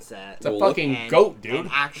asshole on set. It's a Well, fucking And- goat, dude. And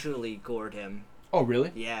actually gored him. Oh,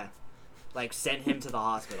 really? Yeah. Like sent him to the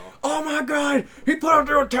hospital. Oh my god! He put him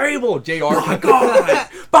through a table! JR. My god!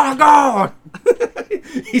 My god!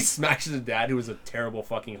 He smashes his dad, who was a terrible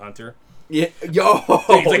fucking hunter. Yeah, yo,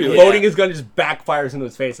 He's like yeah. loading his gun, just backfires into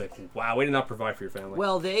his face. Like, wow, way to not provide for your family.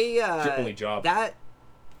 Well, they It's your only job. that.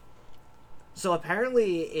 So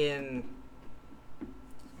apparently, in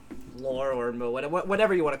lore or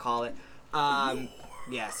whatever you want to call it,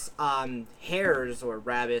 yes, hares or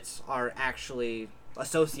rabbits are actually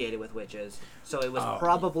associated with witches. So it was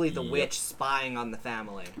probably the witch spying on the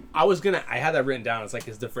family. I had that written down. It's like,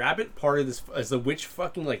 is the rabbit part of this? Is the witch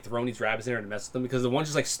fucking like throwing these rabbits in there to mess with them? Because the one's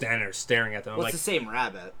just like standing there staring at them. I'm Well, like, it's the same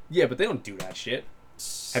rabbit. yeah, but they don't do that shit.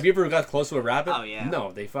 Have you ever got close to a rabbit? Oh, yeah.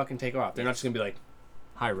 No, they fucking take off. They're not just gonna be like,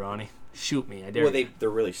 "Hi, Ronnie, shoot me, I dare Well, you." they're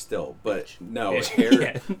really still, but no,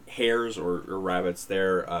 Yeah. hares or rabbits.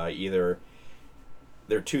 They're either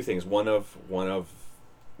they're two things. One of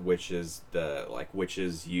which is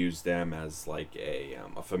witches use them as like a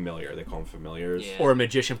familiar. They call them familiars. Yeah. Or a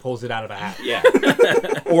magician pulls it out of a hat. Yeah.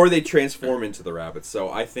 Or they transform into the rabbits. So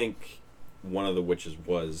I think one of the witches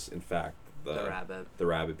was in fact The rabbit. The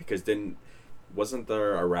rabbit, because wasn't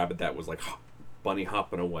there a rabbit that was like bunny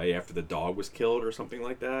hopping away after the dog was killed or something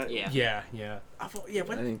like that? Yeah. Yeah, yeah. I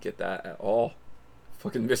didn't get that at all.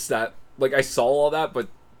 Fucking missed that. Like, I saw all that, but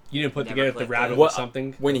You didn't put Never together the clicked rabbit it. was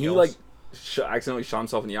something? when he else? like accidentally shot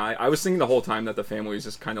himself in the eye, I was thinking the whole time that the family was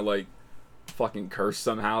just kind of like fucking cursed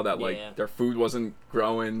somehow, that like Yeah. their food wasn't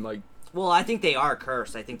growing. Like, Well, I think they are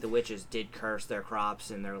cursed. I think the witches did curse their crops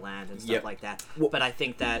and their land and stuff Yep. like that. Well- But I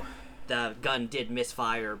think that the gun did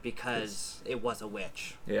misfire because it was a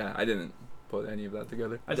witch. yeah, I didn't put any of that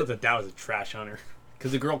together. I thought that was a trash hunter.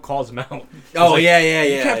 Because the girl calls him out. Oh, She's yeah,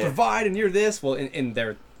 You can't yeah. provide and you're this. Well, in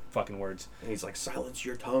their fucking words. And he's like, silence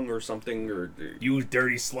your tongue or something, or You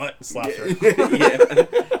dirty slut. Slaps her.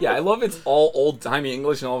 yeah. Yeah, I love it's all old timey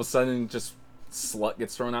English, and all of a sudden just slut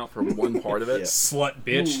gets thrown out for one part of it. Yeah. Slut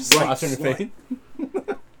bitch. Ooh, right, Slaps her in the slut.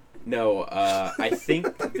 face. No, I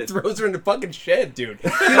think that Throws her in the fucking shed, dude. He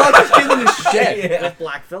locked this kid in the shed. With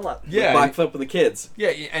Black Phillip. Yeah. Black Flip with the kids. Yeah,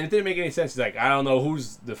 and it didn't make any sense. He's like, I don't know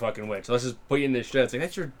who's the fucking witch. Let's just put you in this shed. It's like,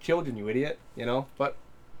 that's your children, you idiot. You know? But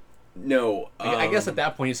No, I guess at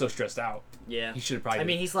that point he's so stressed out. Yeah. He should have probably... I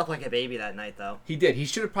mean, he slept like a baby that night, though. He did. He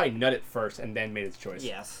should have probably nutted first and then made his choice.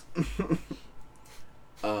 Yes.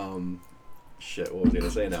 Shit, what was I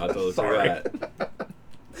gonna say now? I totally Sorry. forgot.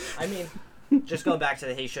 I mean, just going back to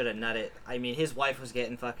the he should have nutted. I mean, his wife was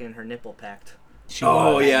getting fucking her nipple pecked.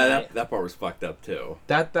 Oh was. yeah, Right. that part was fucked up too.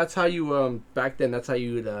 That's how you, back then, that's how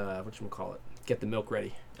you would, whatchamacallit, get the milk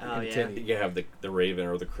ready. Oh, In the yeah. titty. You have the raven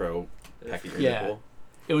or the crow pecking your Yeah. nipple.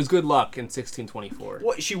 It was good luck in 1624.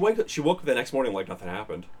 What? She woke up the next morning like nothing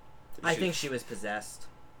happened. I think she was possessed.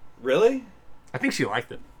 Really? I think she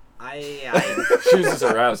liked it. I She was just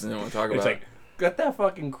aroused and didn't want to talk It's about like, get that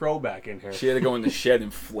fucking crow back in here. it. She had to go in the shed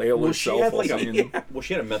and flail Well, she herself had while like singing.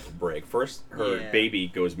 she had a mental break. First, her Yeah. baby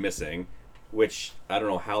goes missing, which I don't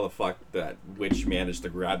know how the fuck that witch managed to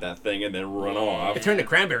grab that thing and then run off. It turned to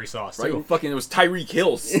cranberry sauce, Right? too. Fucking, it was Tyreek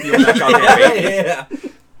Hill stealing that goddamn baby. Yeah.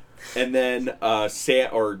 And then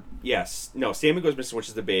Sammy goes missing, which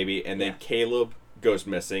is the baby, and then Yeah. Caleb goes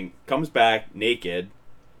missing, comes back naked,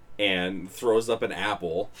 and throws up an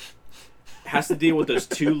apple. Has to deal with those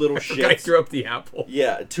two little Guy shits. threw up the apple.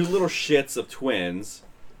 Yeah, two little shits of twins.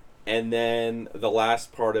 And then the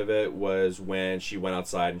last part of it was when she went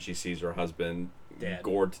outside and she sees her husband Dead.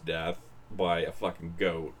 gored to death by a fucking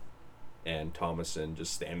goat. And Thomason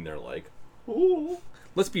just standing there like, ooh.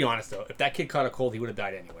 Let's be honest, though. If that kid caught a cold, he would have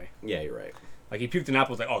died anyway. Yeah, you're right. Like, he puked an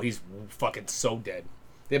apple, was like, oh, he's fucking so dead.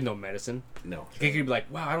 They have no medicine. No. He could be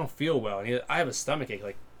like, wow, I don't feel well. And I have a stomach ache.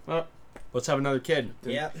 Like, well, let's have another kid.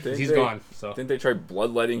 Yeah. Didn't He's they- gone, so. Didn't they try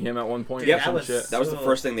bloodletting him at one point? Dude, or that some was- shit? That was the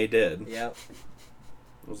first thing they did. Yep.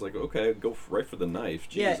 I was like, okay, go right for the knife.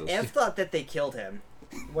 Yeah, Jesus. Ev thought that they killed him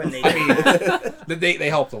when they did. They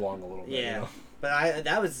helped along a little bit, Yeah. you know? But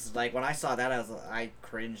that was like when I saw that, I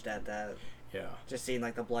cringed at that. Yeah. Just seeing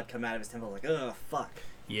like the blood come out of his temple, like, ugh, fuck.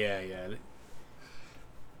 Yeah.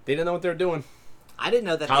 They didn't know what they were doing. I didn't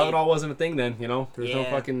know that. Tylenol wasn't a thing then, you know? There was no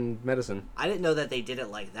Yeah. fucking medicine. I didn't know that they did it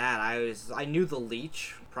like that. I knew the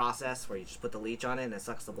leech process where you just put the leech on it and it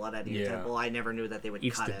sucks the blood out of your Yeah. temple. I never knew that they would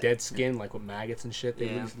Eats cut the it. dead skin, like with maggots and shit. They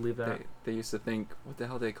Yeah. used to leave that. They used to think, what the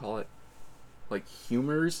hell do they call it? Like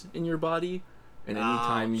humors in your body? And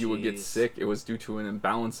anytime you would get jeez. sick, it was due to an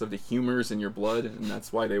imbalance of the humors in your blood, and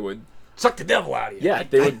that's why they would... Suck the devil out of you. Yeah,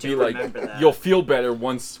 they I would do be like, remember that. you'll feel better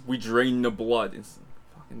once we drain the blood. It's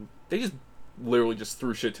fucking... They just literally just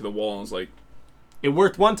threw shit to the wall and was like, It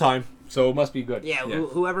worked one time, so it must be good. Yeah, Yeah.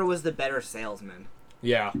 whoever was the better salesman.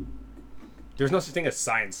 Yeah. There's no such thing as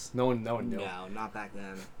science. No one knew. No, not back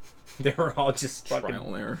then. They were all just fucking... trial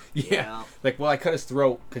and error. Yeah. Yeah. Like, well, I cut his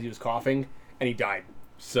throat because he was coughing, and he died.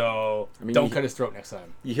 So, I mean, don't he- cut his throat next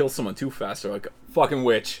time. You heal someone too fast, they're like, fucking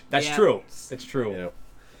witch. That's Yeah. true. That's true. Yeah.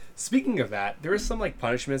 Speaking of that, there was some, like,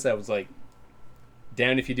 punishments that was, like,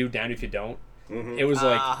 down if you do, down if you don't. Mhm. It was,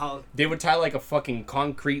 like, Oh, they would tie, like, a fucking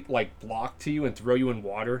concrete, like, block to you and throw you in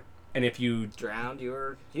water. And if you... drowned, you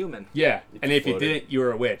were human. Yeah. And if you floated. didn't, you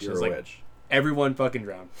were a witch. You're it was a like, witch. everyone fucking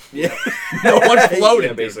drowned. Yeah. No one floated. Yeah,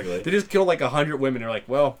 dude. basically. They just killed, like, 100 women. They're like,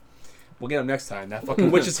 well, we'll get him next time. That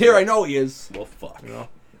fucking witch is here. I know he is. Well, fuck. You know?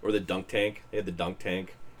 Or the dunk tank. They had the dunk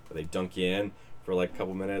tank where they dunk you in for like a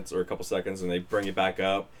couple minutes or a couple seconds, and they bring you back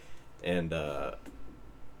up. And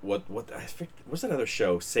what I think what's that other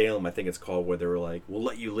show? Salem, I think it's called, where they were like, "We'll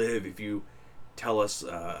let you live if you tell us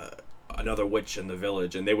another witch in the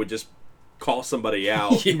village," and they would just call somebody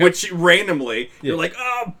out, Yeah. which randomly Yeah. they're like,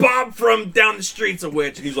 "Oh, Bob from down the street's a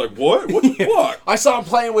witch," and he's like, "What? What the fuck?" I saw him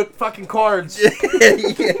playing with fucking cards.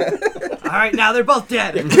 All right, now they're both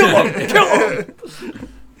dead. Kill him! Kill him!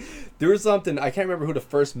 There was something, I can't remember who the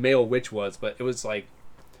first male witch was, but it was like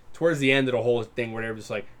towards the end of the whole thing where they were just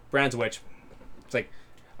like, Brandon's a witch. It's like,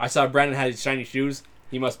 I saw Brandon had his shiny shoes.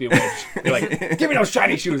 He must be a witch. They're like, give me those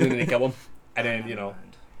shiny shoes, and then they kill him. And then, you know,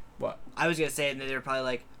 what? I was gonna say, and they were probably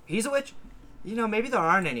like, he's a witch? You know, maybe there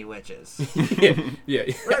aren't any witches. Yeah.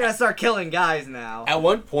 We're gonna start killing guys now. At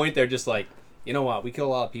one point, they're just like, you know what? We kill a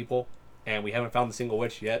lot of people, and we haven't found a single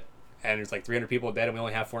witch yet. And there's like 300 people dead, and we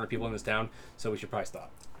only have 400 people in this town, so we should probably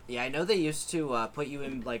stop. Yeah, I know they used to put you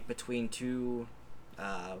in like between two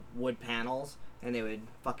wood panels, and they would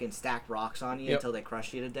fucking stack rocks on you Yep. until they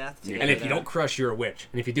crushed you to death. to And get if rid you of- don't crush, you're a witch.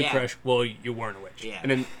 And if you do Yeah. crush, well, you weren't a witch. Yeah.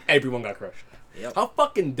 And then everyone got crushed. Yep. How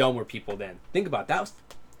fucking dumb were people then? Think about it. That was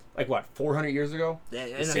like what, 400 years ago? And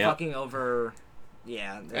Yeah. fucking over.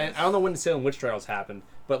 Yeah. And I don't know when the Salem witch trials happened,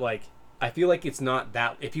 but like I feel like it's not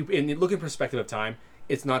that. If you look in perspective of time,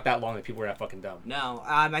 it's not that long that people were that fucking dumb. No,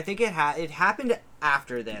 I think it happened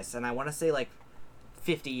after this, and I want to say like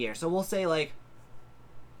 50 years. So we'll say like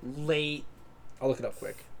late. I'll look it up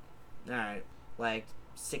quick. All right, like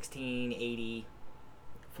 1680.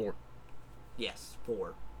 4. Yes,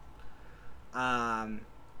 4.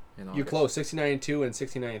 You close 1692 and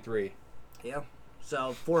 1693. Yeah.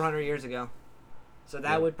 So 400 years ago. So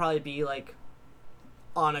that would probably be like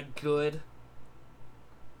on a good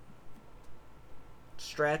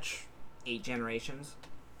stretch, 8 generations.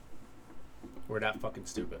 We're that fucking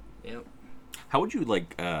stupid. Yep. How would you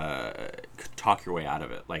like talk your way out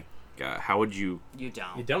of it? Like, how would you? You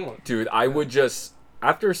don't. You don't. Dude, I would just,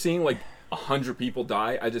 after seeing like 100 people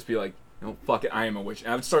die, I'd just be like, no, fuck it, I am a witch.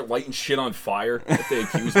 And I would start lighting shit on fire if they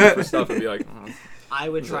accuse me for stuff. I'd be like, oh. I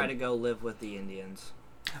would try to go live with the Indians.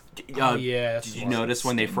 Yeah. That's Did you smart. notice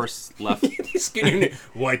when they first left? Skinny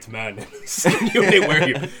white man. Skinny they wear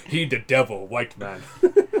you. He the devil, white man.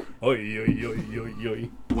 Oi, oi, oi, oi, oi.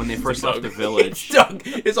 When they first left the village, Doug.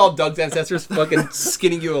 It's all Doug's ancestors fucking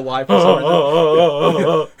skinning you alive for some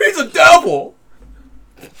reason. He's a devil.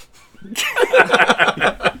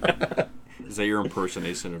 is that your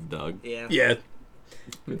impersonation of Doug? Yeah. Yeah.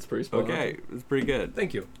 It's pretty spot on. Okay, it's pretty good.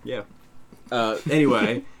 Thank you. Yeah.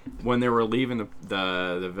 Anyway, when they were leaving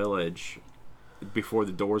the village, before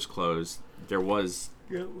the doors closed, there was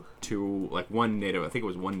one Native. I think it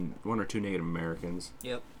was one or two Native Americans.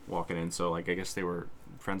 Yep. Walking in. So like, I guess they were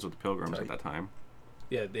friends with the Pilgrims at that time.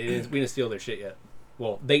 Yeah, we didn't steal their shit yet.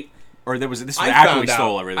 Well, they. Or this was I after found we out-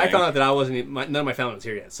 stole everything. I found out that I wasn't. None of my family was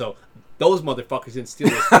here yet. So those motherfuckers didn't steal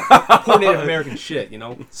this poor Native American shit. You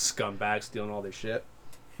know, scumbags stealing all their shit.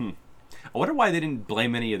 I wonder why they didn't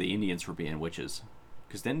blame any of the Indians for being witches.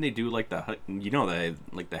 Because then they do like the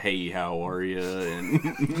hey how are you and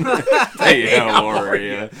hey how are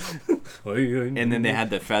you, and then they had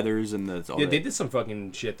the feathers and the Yeah, they did some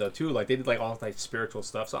fucking shit though too. Like they did like all like spiritual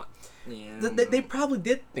stuff. So Yeah. they probably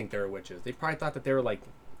did think they were witches. They probably thought that they were like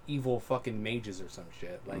evil fucking mages or some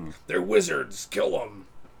shit. Like they're wizards, kill them.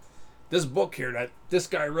 This book here that this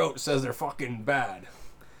guy wrote says they're fucking bad.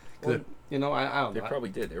 Well, You know, I don't They know. probably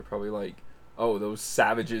did. They were probably like, oh, those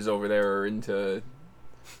savages over there are into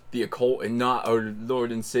the occult and not our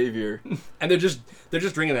Lord and Savior. And they're just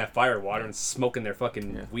drinking that fire water and smoking their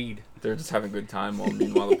fucking weed. They're just having a good time while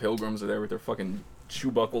meanwhile the pilgrims are there with their fucking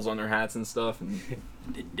shoe buckles on their hats and stuff. And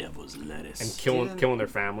the devil's lettuce. And killing their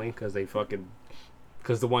family because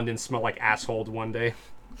the one didn't smell like asshole one day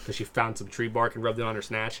because she found some tree bark and rubbed it on her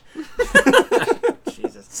snatch.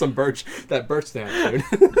 Jesus. Some birch snatch,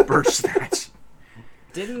 dude. birch snatch.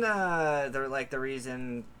 Didn't they're like the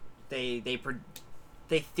reason they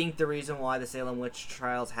think the reason why the Salem witch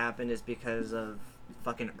trials happened is because of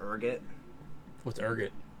fucking ergot. What's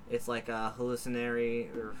ergot? It's like a hallucinatory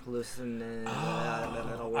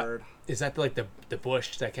word. Is that like the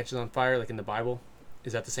bush that catches on fire, like in the Bible?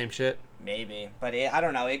 Is that the same shit? Maybe, but I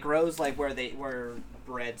don't know. It grows like where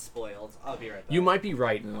bread spoiled. I'll be right back. You might be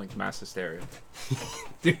right. then like mass hysteria.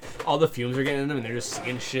 Dude, all the fumes are getting in them, and they're just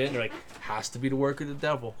singing shit. And they're like, "Has to be the work of the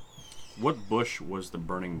devil." What bush was the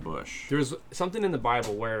burning bush? There's something in the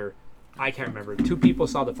Bible where I can't remember. 2 people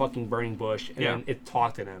saw the fucking burning bush, and then it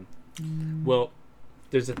talked to them. Well,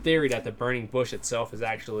 there's a theory that the burning bush itself is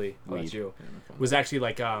actually was actually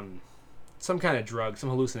like some kind of drug, some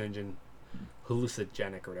hallucinogenic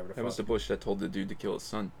or whatever. That was the bush that told the dude to kill his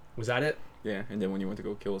son. Was that it? Yeah, and then when he went to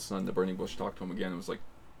go kill his son, the burning bush talked to him again. It was like,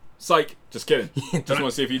 psych, just kidding. Just want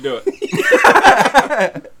to see if you do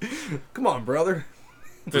it. Come on, brother.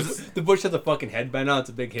 The bush has a fucking headband on. It's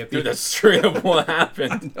a big hippie. Dude, that's straight up what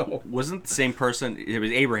happened. No. Wasn't the same person? It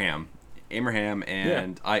was Abraham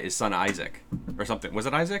and his son Isaac or something. Was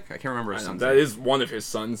it Isaac? I can't remember his son's That name. is one of his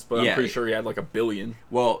sons, but Yeah. I'm pretty sure he had like 1 billion.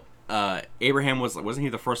 Well, Abraham wasn't he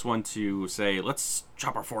the first one to say, "Let's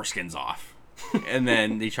chop our foreskins off," and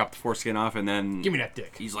then they chopped the foreskin off, and then Give me that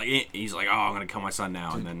dick. he's like, "Oh, I'm gonna kill my son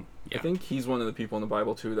now," and then I think he's one of the people in the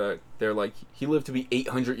Bible too that they're like, he lived to be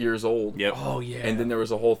 800 years old. Yep. Oh yeah. And then there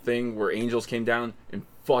was a whole thing where angels came down and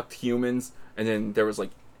fucked humans, and then there was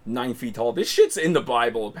like 9 feet tall. This shit's in the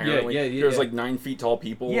Bible apparently. Yeah, There's yeah. like 9 feet tall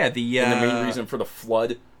people. Yeah, and the main reason for the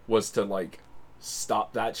flood was to like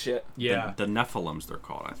stop that shit. yeah. the Nephilims they're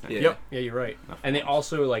called, I think. Yeah. Yep. Yeah, you're right. And they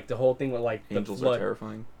also like the whole thing with like Angels the flood. are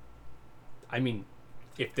terrifying. I mean,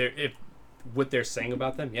 if what they're saying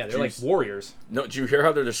about them, yeah, they're like Jeez. warriors. No, do you hear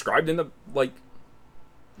how they're described in the like?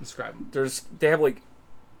 Describe them. They have like.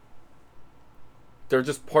 They're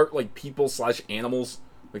just part like people / animals.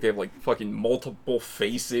 Like they have like fucking multiple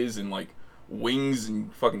faces and like wings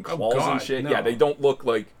and fucking claws God, and shit. no. Yeah, they don't look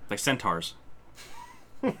like. Like centaurs.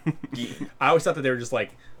 I always thought that they were just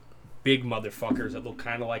like big motherfuckers that look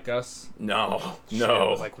kind of like us. No.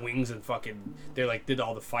 With, like wings and fucking, they like did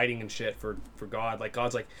all the fighting and shit for God. Like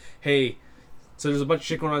God's like, hey, so there's a bunch of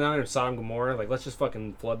shit going on down there in Sodom and Gomorrah. Like let's just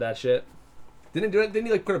fucking flood that shit. Didn't he do it? Didn't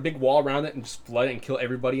he like put a big wall around it and just flood it and kill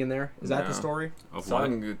everybody in there? Is that the story? Of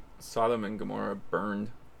what? Sodom and Gomorrah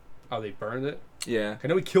burned. Oh, they burned it. Yeah. I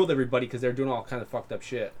know he killed everybody because they're doing all kind of fucked up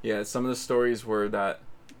shit. Yeah. Some of the stories were that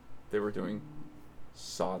they were doing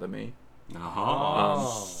sodomy.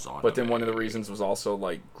 But then one of the reasons was also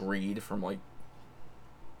like greed from like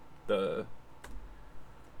the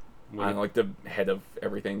like the head of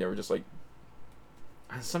everything. They were just like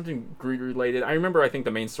something greed related. I remember, I think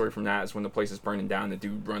the main story from that is when the place is burning down, the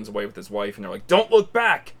dude runs away with his wife and they're like, don't look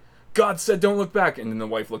back, God said don't look back, and then the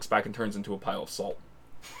wife looks back and turns into a pile of salt.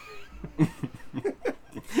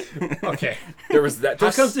 Okay. There was that.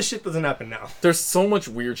 How comes this shit doesn't happen now? There's so much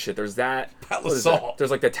weird shit. There's that Pile of salt.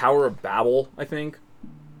 There's like the Tower of Babel, I think.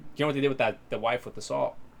 You know what they did with the wife with the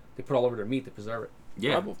salt? They put it all over their meat to preserve it.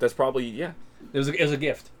 Yeah. That's probably, yeah. It was a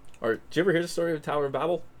gift. Or did you ever hear the story of the Tower of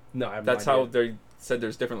Babel? No, I have That's no how idea. they said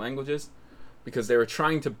there's different languages, because they were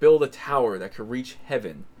trying to build a tower that could reach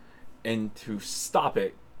heaven, and to stop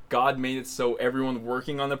it, God made it so everyone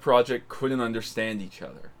working on the project couldn't understand each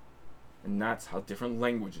other, and that's how different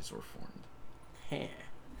languages were formed.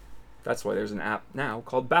 That's why there's an app now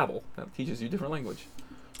called Babbel that teaches you different language.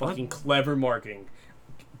 Fucking clever marketing.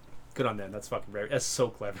 Good on them. That's fucking very. That's so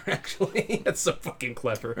clever, actually. That's so fucking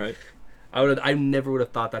clever. Right. I never would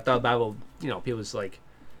have thought that. I thought Babel, people was like,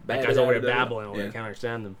 that guy's over there babbling, I can't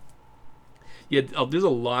understand them. Yeah, there's a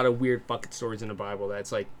lot of weird fucking stories in the Bible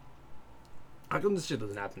that's like, how come this shit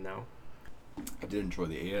doesn't happen now? I did enjoy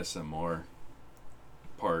the ASMR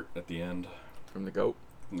part at the end. From the goat.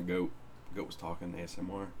 From the goat. The goat was talking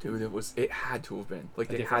ASMR. Dude, it had to have been. Like,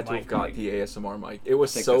 A they different had to have mic. got the ASMR mic. It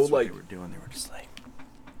was I think so, that's what like... they were doing. They were just like,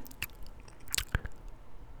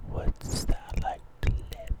 What's that like to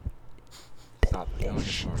live Stop doing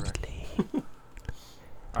it already.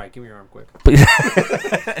 All right, give me your arm quick.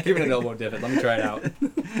 Give me an elbow dip. Let me try it out.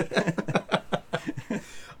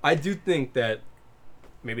 I do think that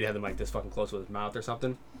maybe they had the mic this fucking close with his mouth or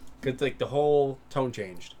something, because like the whole tone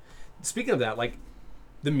changed. Speaking of that, like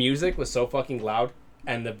the music was so fucking loud,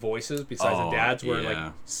 and the voices besides the dads were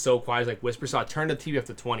like so quiet, like whispers. So I turned the TV up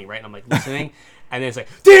to 20, right, and I'm like listening, and then it's like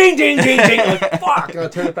ding ding ding ding. I'm like fuck, and I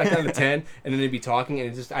turn it back down to 10, and then they'd be talking,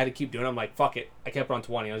 and I had to keep doing it. I'm like fuck it, I kept it on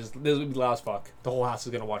 20. I was just, this would be loud as fuck. The whole house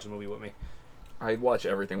is gonna watch a movie with me. I watch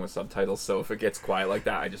everything with subtitles, so if it gets quiet like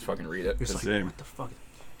that, I just fucking read it. It's like, Same. what the fuck?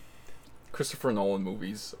 Christopher Nolan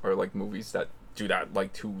movies are like movies that do that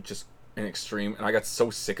like to just an extreme, and I got so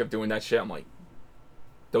sick of doing that shit. I'm like,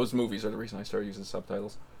 those movies are the reason I started using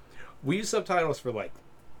subtitles. We use subtitles for like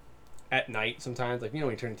at night sometimes, like when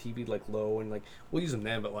you turn the TV like low, and like we'll use them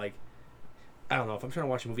then, but like I don't know, if I'm trying to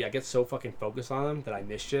watch a movie, I get so fucking focused on them that I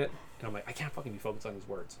miss shit, and I'm like, I can't fucking be focused on these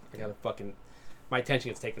words. I gotta fucking, my attention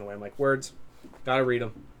gets taken away. I'm like, words, gotta read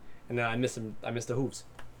them, and then I miss them. I miss the hooves.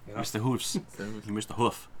 You know? Missed the hoofs. You missed the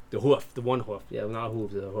hoof. The hoof, the one hoof. Yeah, not a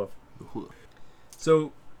hoof, the hoof. The hoof.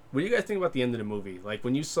 So, what do you guys think about the end of the movie? Like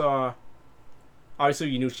when you saw, obviously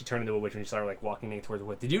you knew she turned into a witch when you saw her like walking naked towards the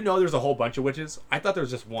witch. Did you know there was a whole bunch of witches? I thought there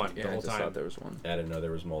was just one Yeah, the I whole just time. thought there was one. I didn't know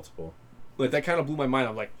there was multiple. Like that kind of blew my mind.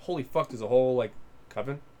 I'm like, holy fuck, there's a whole like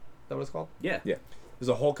coven. Is that what it's called? Yeah. Yeah. There's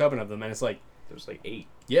a whole coven of them, and it's like, There's like 8.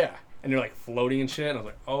 yeah, and they're like floating and shit. And I was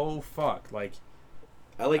like, oh fuck, like,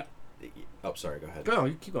 I like. Oh, sorry. Go ahead. go,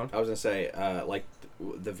 you keep going. I was gonna say, like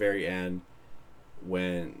the very end,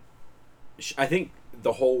 when I think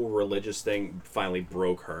the whole religious thing finally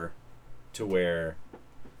broke her, to where,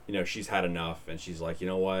 she's had enough, and she's like, you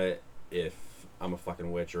know what? If I'm a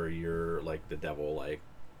fucking witch or you're like the devil, like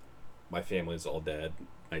my family's all dead.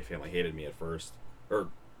 My family hated me at first, or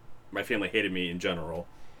my family hated me in general.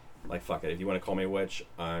 Like fuck it. If you want to call me a witch,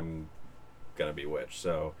 I'm gonna be a witch.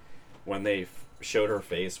 So when they showed her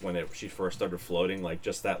face when she first started floating, like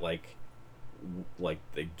just that like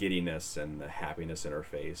the giddiness and the happiness in her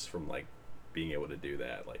face from like being able to do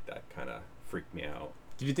that, like that kind of freaked me out.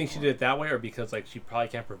 Did you think she did it that way, or because like she probably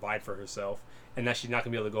can't provide for herself, and that she's not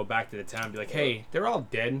gonna be able to go back to the town and be like, hey, they're all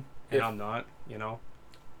dead, and I'm not,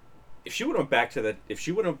 If she would have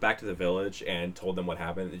went back to the village and told them what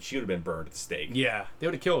happened, she would have been burned at the stake. Yeah, they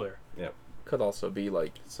would have killed her. Yep. Could also be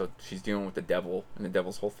like, so she's dealing with the devil, and the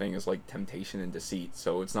devil's whole thing is like temptation and deceit.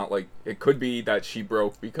 So it's not like, it could be that she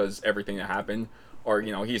broke because everything that happened, or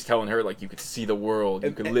he's telling her like you could see the world,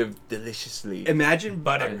 you could live deliciously. Imagine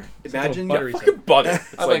Butter. Imagine Buttery Fucking butter.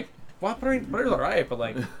 It's I like Well, butter's alright, but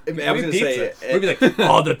like, I was gonna say, we'd be like,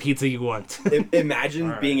 all the pizza you want. imagine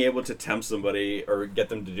All right. being able to tempt somebody or get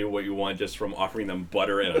them to do what you want just from offering them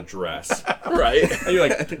butter and a dress. Right? And you're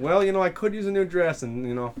like, well, I could use a new dress,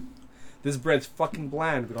 and this bread's fucking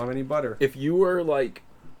bland. We don't have any butter. If you were like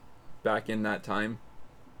back in that time,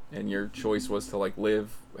 and your choice was to like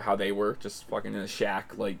live how they were, just fucking in a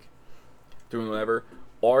shack, like doing whatever,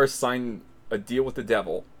 or sign a deal with the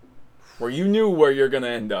devil, where you knew where you're gonna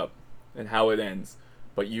end up and how it ends,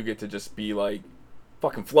 but you get to just be like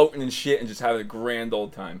fucking floating and shit and just have a grand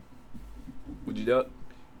old time, would you do it?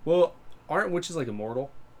 Well, aren't witches like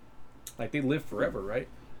immortal? Like they live forever, right?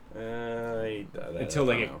 Until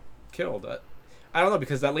they get killed. I don't know,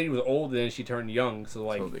 because that lady was old and then she turned young, so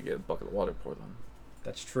like So they get a bucket of water poured on them.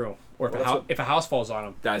 that's true. Or Well, if a house falls on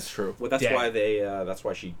them, That's true. Well, that's Dead. why they. That's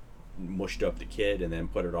why she mushed up the kid and then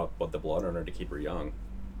put it up with the blood on her to keep her young.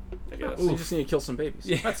 I guess. So you just need to kill some babies.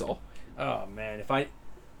 Yeah. That's all. oh man, I'd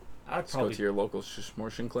Just go probably to your local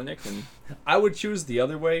abortion clinic and I would choose the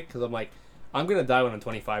other way, because I'm like, I'm gonna die when I'm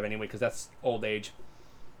 25 anyway, because that's old age.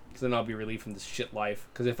 Because then I'll be relieved from this shit life.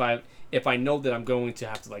 Because if I know that I'm going to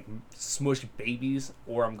have to like smush babies,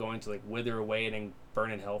 or I'm going to like wither away and then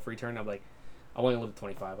burn in hell for eternity, I'm like, I want to live to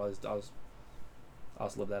 25. I'll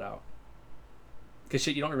just live that out. Because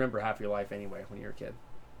shit, you don't remember half your life anyway when you're a kid.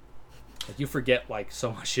 Like you forget like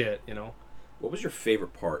so much shit, What was your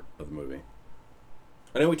favorite part of the movie?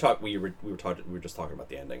 I know we were just talking about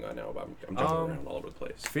the ending. I know, but I'm jumping around all over the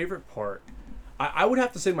place. Favorite part, I would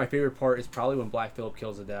have to say my favorite part is probably when Black Phillip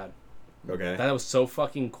kills the dad. Okay. That was so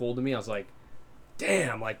fucking cool to me. I was like,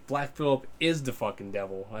 damn, like Black Phillip is the fucking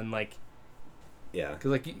devil, and like, Yeah.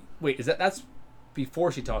 cause like, wait, that's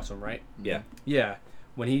before she talks to him, right? Yeah. Yeah,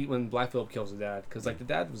 when Black Phillip kills the dad, cause like the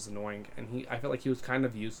dad was annoying, and I felt like he was kind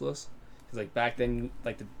of useless, cause like back then,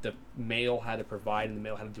 like the male had to provide and the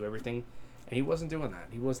male had to do everything, and he wasn't doing that.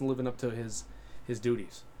 He wasn't living up to his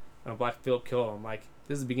duties. And when Black Phillip killed him, I'm like,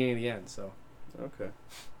 this is the beginning of the end. So Okay.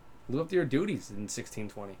 live up to your duties in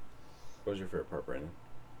 1620. What was your favorite part, Brandon?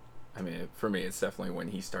 I mean, for me, it's definitely when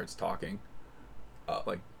he starts talking.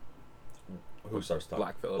 Like, Who starts talking?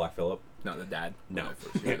 Black Phillip. Black Phillip. no, the dad. No. When I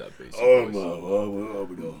first hear that bass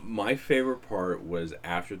voice. My favorite part was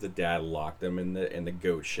after the dad locked them in the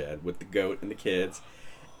goat shed with the goat and the kids,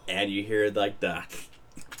 and you hear like the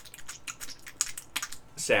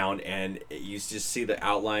sound, and you just see the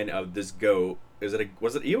outline of this goat. Was it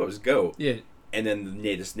you? It was goat. Yeah. And then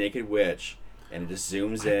this naked witch, and it just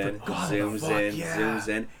zooms in, zooms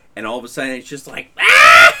in, and all of a sudden it's just like,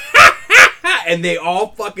 and they all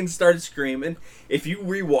fucking started screaming. If you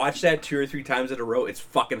rewatch that 2 or 3 times in a row, it's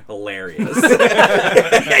fucking hilarious.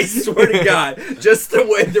 I swear to God, just the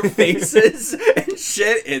way their faces and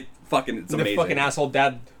shit, it's amazing. The fucking asshole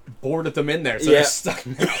dad boarded them in there, so Yeah. they're stuck.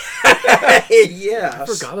 Yeah. I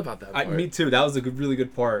forgot about that part. Me too. That was a really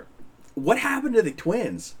good part. What happened to the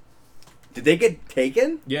twins? Did they get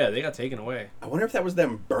taken? Yeah, they got taken away. I wonder if that was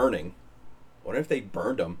them burning. I wonder if they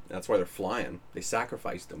burned them. That's why they're flying. They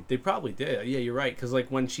sacrificed them. They probably did. Yeah, you're right. Because like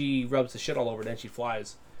when she rubs the shit all over, then she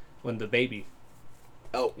flies. When the baby,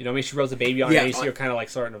 Oh, I mean, she rubs the baby on, Yeah, and you see her kind of like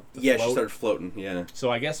starting to yeah, float. she started floating. Yeah. So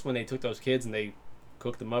I guess when they took those kids and they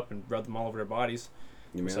cooked them up and rubbed them all over their bodies,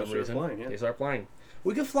 You for mean some reason, flying? Yeah. they start flying.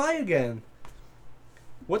 We can fly again.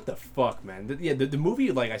 What the fuck, man? The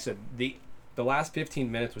movie, like I said, the last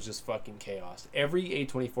 15 minutes was just fucking chaos. Every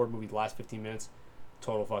A24 movie, the last 15 minutes,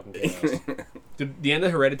 total fucking chaos. The end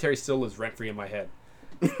of Hereditary still lives rent free in my head.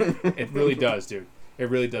 It really does, dude. It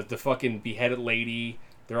really does. The fucking beheaded lady,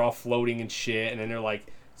 they're all floating and shit, and then they're like,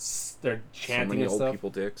 they're So chanting many and old stuff. people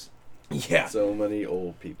dicks. Yeah. So many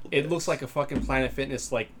old people. It looks like a fucking Planet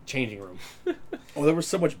Fitness like changing room. Oh, there was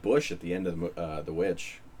so much bush at the end of the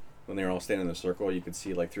witch. When they were all standing in a circle, you could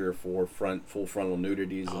see like 3 or 4 full frontal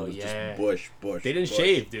nudities. And Oh, it was yeah. just bush. They didn't bush.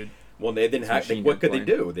 shave, dude. Well, they didn't have. machine What gun could they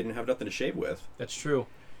playing. do? They didn't have nothing to shave with. That's true.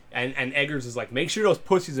 And Eggers is like, make sure those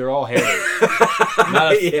pussies are all hairy.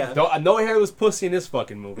 Yeah. No hairless pussy in this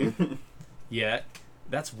fucking movie. Yeah,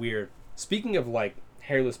 that's weird. Speaking of like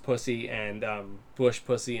hairless pussy and bush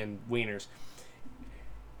pussy and wieners,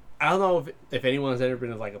 I don't know if anyone's ever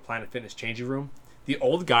been in like a Planet Fitness changing room. The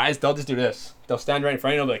old guys, they'll just do this. They'll stand right in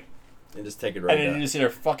front of you and they'll be like, And just take it right and then down. you just see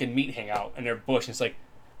their fucking meat hang out and their bush. And it's like,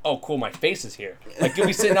 oh, cool, my face is here. Like you'll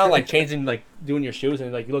be sitting down like changing, like doing your shoes,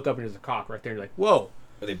 and like you look up and there's a cock right there. And you're like, whoa.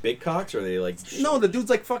 Are they big cocks or are they like? No, the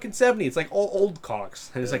dude's like fucking 70. It's like all old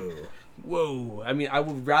cocks. And it's like, Oh. whoa. I mean, I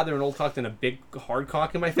would rather an old cock than a big hard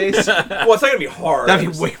cock in my face. Well, it's not gonna be hard.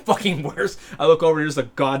 That'd be way fucking worse. I look over, there's a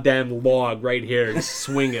goddamn log right here, just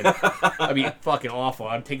swinging. That'd be fucking awful.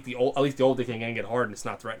 I'd take at least the old dick thing and get hard, and it's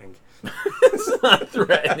not threatening. It's not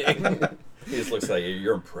threatening. He just looks like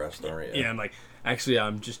you're impressed, aren't you? Yeah, I'm like, actually,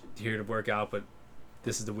 I'm just here to work out, but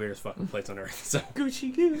this is the weirdest fucking place on earth. So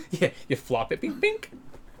Gucci goo. yeah, you flop it, bink, bink.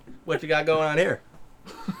 What you got going on here?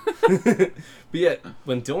 But yeah,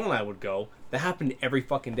 when Dylan and I would go, that happened every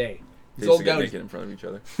fucking day. They These used old to get guys, naked in front of each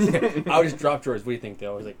other. I would just drop drawers. What do you think,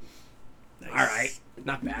 Dale? I was like, all right,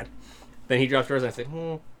 not bad. Then he drops drawers, and I say,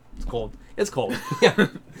 it's cold. It's cold. Yeah,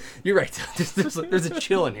 you're right. There's a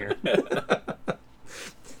chill in here.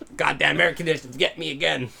 Goddamn air conditioners, get me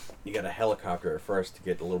again. You got a helicopter at first to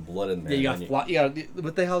get a little blood in there. Yeah, you got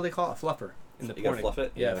what the hell do they call it? Fluffer. In the You gotta porn. fluff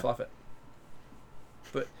it? Yeah, Yeah. fluff it.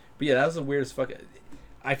 But yeah, that was the weirdest fucking.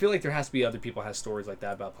 I feel like there has to be other people who have stories like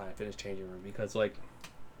that about Planet Fitness changing room, because like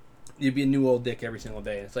you'd be a new old dick every single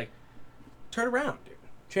day, and it's like, turn around, dude.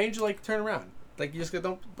 Change, like, turn around. Like, you just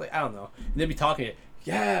don't, like, I don't know. And they'd be talking to you,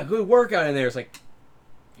 yeah, good workout in there. It's like,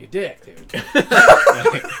 you dick, dude.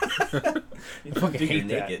 I fucking Dude, hate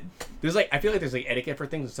you're that. naked. There's like, I feel like there's like etiquette for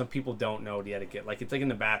things, and some people don't know the etiquette. Like, it's like in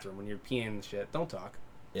the bathroom when you're peeing and shit. Don't talk.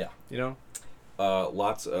 Yeah. You know?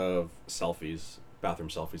 Lots of selfies, bathroom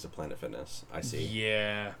selfies at Planet Fitness. I see.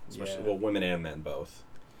 Yeah. Especially, yeah. well, women and men both.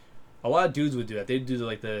 A lot of dudes would do that. They'd do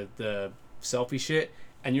like the selfie shit,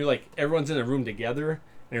 and you're like, everyone's in a room together, and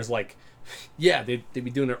there's like, yeah, they'd be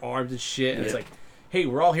doing their arms and shit, and it's like, hey,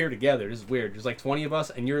 we're all here together. This is weird. There's like 20 of us,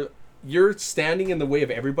 and you're standing in the way of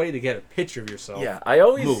everybody to get a picture of yourself. Yeah, I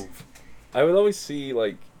would always see,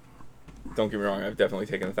 like, don't get me wrong, I've definitely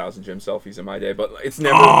taken 1,000 gym selfies in my day, but it's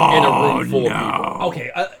never in a room full of people. Okay.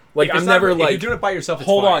 Like, if I'm it's never, if like, you're doing it by yourself, it's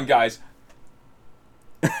hold fine. on, guys.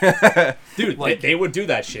 Dude, Like- they would do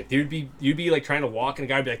that shit. You'd be like trying to walk, and a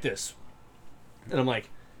guy would be like this, and I'm like,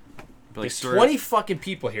 there's 20 fucking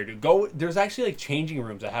people here, dude. Go. There's actually like changing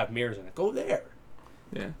rooms that have mirrors in it. Go there.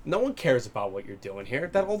 Yeah. No one cares about what you're doing here.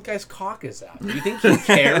 That old guy's cock is out. Do you think he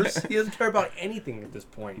cares? He doesn't care about anything at this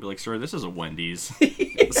point. Be like, sir, this is a Wendy's.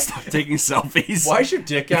 Stop taking selfies. Why is your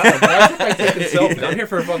dick out? Like, why is I taking selfies? I'm here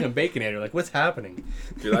for a fucking baconator. Like, what's happening?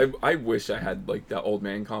 Dude, I wish I had, like, that old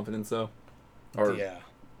man confidence, though. Or Yeah.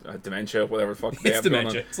 dementia, whatever the fuck they It's have going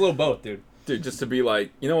on. dementia. It's a little both, dude. Dude, just to be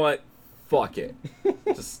like, you know what? Fuck it.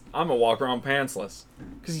 I'm gonna walk around pantsless.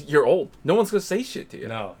 Because you're old. No one's gonna say shit to you.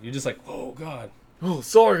 No, you're just like, oh, God. Oh,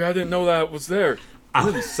 sorry, I didn't know that was there. I'm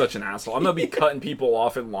gonna be such an asshole. I'm gonna be cutting people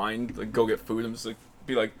off in line to like, go get food. I'm just like,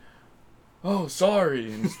 be like, oh,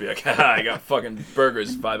 sorry. And just be like, I got fucking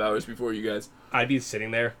burgers 5 hours before you guys. I'd be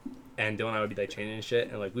sitting there, and Dylan and I would be like changing and shit,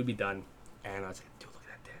 and like we'd be done, and I was like, dude, look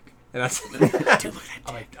at that dick, and that's, dude, look at that dick.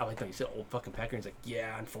 I'm like, no, you said old fucking pecker, and he's like,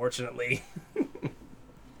 yeah, unfortunately.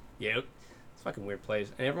 Yep, it's a fucking weird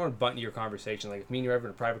place, and everyone would butt into your conversation. Like if me and you were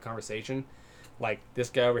having a private conversation, like this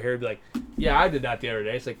guy over here would be like, yeah, I did that the other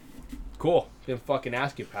day. It's like, cool, didn't fucking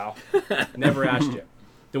ask you, pal. Never asked you.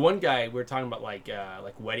 The one guy we were talking about like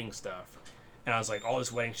wedding stuff. And I was like, oh,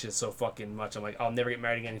 this wedding shit's so fucking much. I'm like, I'll never get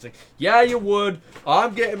married again. He's like, yeah, you would.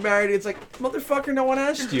 I'm getting married. It's like, motherfucker, no one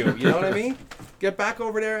asked you. You know what I mean? Get back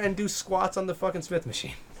over there and do squats on the fucking Smith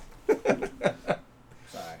machine.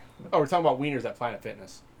 Sorry. Oh, we're talking about wieners at Planet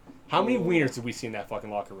Fitness. How many wieners did we see in that fucking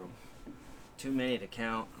locker room? Too many to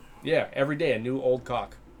count. Yeah, every day a new old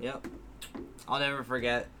cock. Yep. I'll never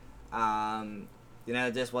forget.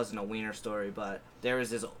 This wasn't a wiener story, but there was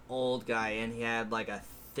this old guy, and he had like a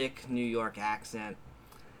thick New York accent,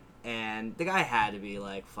 and the guy had to be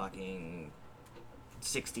like fucking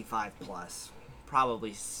 65 plus,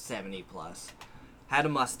 probably 70 plus. Had a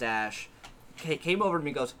mustache. Came over to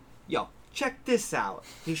me, goes, "Yo, check this out."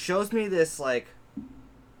 He shows me this like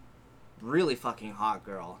really fucking hot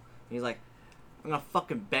girl. He's like, "I'm gonna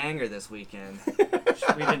fucking bang her this weekend."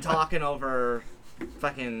 We've been talking over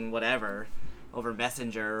fucking whatever, over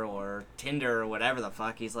Messenger or Tinder or whatever the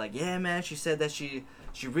fuck. He's like, "Yeah, man, she said that she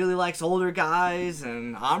really likes older guys,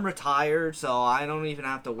 and I'm retired, so I don't even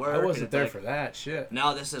have to work." I And wasn't it's there like, for that shit.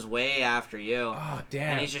 No, this is way after you. Oh,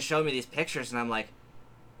 damn. And he's just showing me these pictures, and I'm like,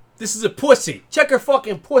 This is a pussy. Check her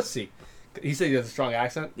fucking pussy. He said he has a strong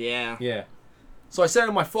accent? yeah. Yeah. So I said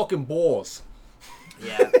on my fucking balls.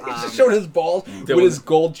 Yeah. He's just showing his balls with his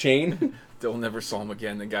gold chain. They'll never saw him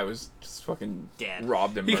again. The guy was just fucking Dead.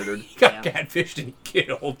 robbed and murdered. He got Yeah. catfished and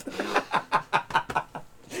killed.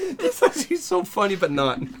 That's actually so funny, but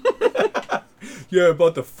not. Yeah,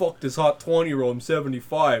 about to fuck this hot 20-year-old. I'm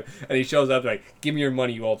 75. And he shows up like, give me your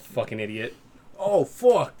money, you old fucking idiot. Oh,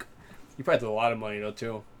 fuck. He probably took a lot of money, though,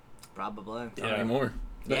 too. Probably. Not anymore.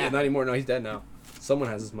 Not, Yeah. not anymore. No, he's dead now. Someone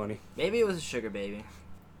has his money. Maybe it was a sugar baby.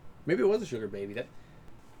 Maybe it was a sugar baby.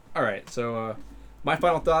 All right, so my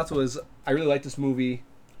final thoughts was I really liked this movie.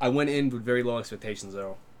 I went in with very low expectations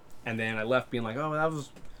though, and then I left being like, oh, that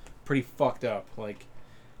was pretty fucked up. Like,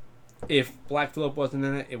 if Black Phillip wasn't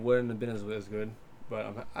in it, it wouldn't have been as good. But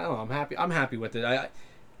I don't know. I'm happy. I'm happy with it.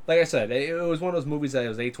 Like I said, it was one of those movies that it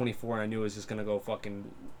was A24, and I knew it was just gonna go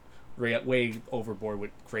fucking way overboard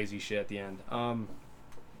with crazy shit at the end.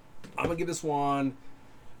 I'm gonna give this one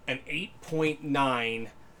an 8.9.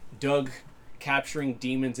 Doug capturing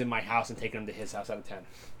demons in my house and taking them to his house out of 10.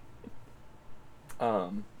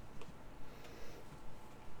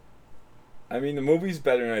 I mean, the movie's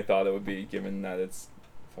better than I thought it would be, given that it's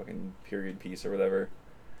fucking period piece or whatever.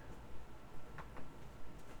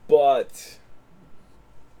 But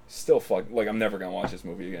still, like, I'm never gonna watch this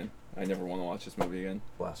movie again. I never want to watch this movie again.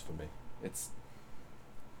 Blasphemy. It's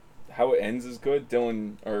how it ends is good.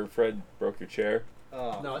 Dylan or Fred broke your chair.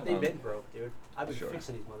 No, they've been broke, dude. I've been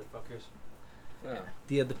fixing these motherfuckers.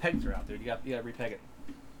 Yeah. The pegs are out there. You got to repeg it.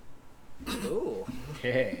 Ooh.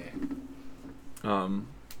 Yeah.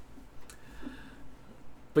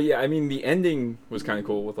 But yeah, I mean, the ending was kind of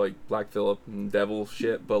cool with like Black Phillip and devil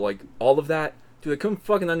shit. But like all of that, dude, I couldn't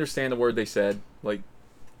fucking understand a word they said. Like,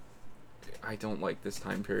 I don't like this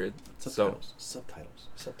time period. Subtitles.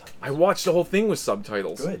 I watched the whole thing with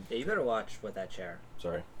subtitles. Good. Yeah, you better watch with that chair.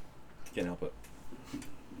 Sorry. Can't help it.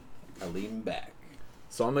 I lean back.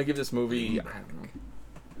 So I'm gonna give this movie, I don't know,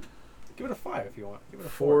 Give it a 5 if you want. Give it a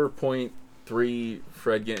 4.3.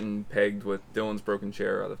 Fred getting pegged with Dylan's broken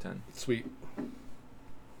chair out of 10. Sweet.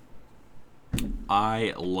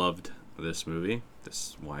 I loved this movie. This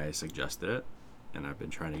is why I suggested it. And I've been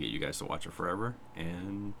trying to get you guys to watch it forever.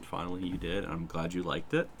 And finally you did. I'm glad you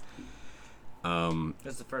liked it.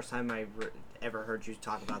 This is the first time I ever heard you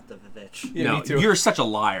talk about the VVitch. Yeah, no, me too. you're such a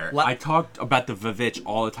liar. I talked about the VVitch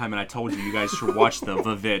all the time, and I told you guys should watch the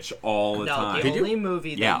VVitch all the time. The only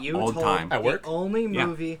movie that you all told the time. At work? The only Yeah.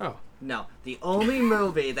 movie. Oh. No, the only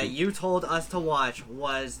movie that you told us to watch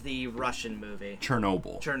was the Russian movie.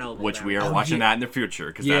 Chernobyl. Which there we we are go. watching yeah. that in the future,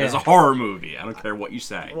 because Yeah. that is a horror movie. I don't care what you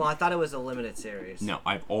say. Well, I thought it was a limited series. No,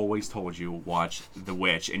 I've always told you watch The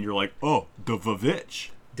Witch, and you're like, oh, the VVitch.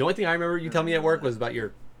 The only thing I remember you telling me at work was about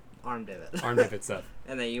your Arm Divot. arm divot stuff.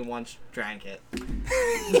 And then you once drank it.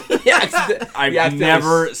 I've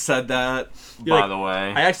never said that, by like, the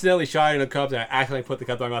way. I accidentally shot in a cup and I accidentally put the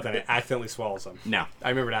cup in my mouth and I accidentally swallowed some. No. I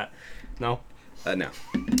remember that. No? No.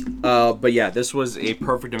 But yeah, this was a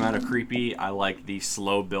perfect amount of creepy. I like the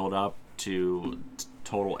slow build up to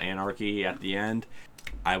total anarchy at the end.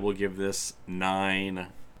 I will give this 9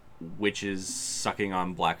 witches sucking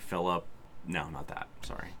on Black Phillip. No, not that.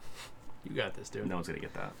 Sorry. You got this, dude. No one's going to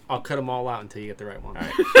get that. I'll cut them all out until you get the right one. All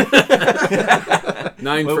right.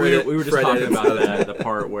 9 But Fred. we were just Fred talking edits about that. the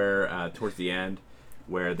part where towards the end,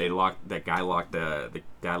 where they locked the dad locked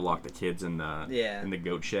the kids in the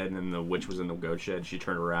goat shed, and then the witch was in the goat shed. She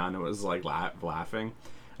turned around and was like laughing.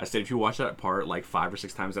 I said, if you watch that part like 5 or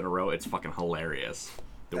 6 times in a row, it's fucking hilarious.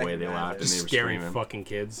 The way they laughed and Just they were scaring screaming. fucking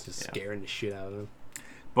kids. Just scaring the shit out of them.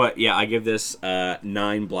 But yeah, I give this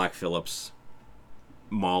 9 Black Phillips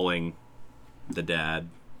mauling the dad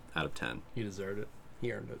out of 10. He deserved it. He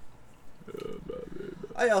earned it.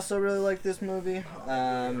 I also really like this movie.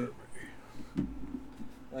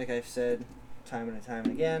 Like I've said time and time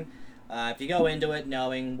again, if you go into it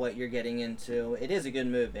knowing what you're getting into, it is a good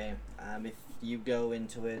movie. If you go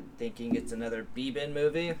into it thinking it's another B-bin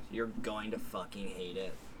movie, you're going to fucking hate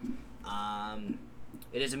it.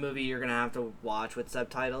 It is a movie you're going to have to watch with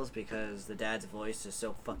subtitles because the dad's voice is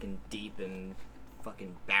so fucking deep and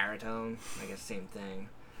fucking baritone. I guess same thing.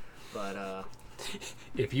 But,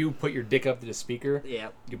 If you put your dick up to the speaker, yeah,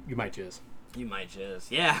 you might jizz. you might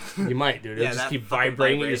just, yeah. You might, dude. It'll Yeah, just that keep fucking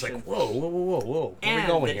vibrating. You're just vibration. like, whoa. Where are we And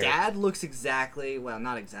going the here? dad looks exactly, well,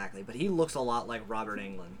 not exactly, but he looks a lot like Robert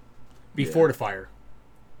Englund. Before the fire.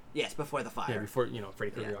 Yes, before the fire. Yeah, before,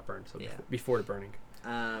 Freddy Krueger Yeah. got burned. So Yeah. before the burning.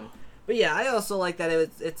 But yeah, I also like that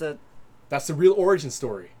it's a That's the real origin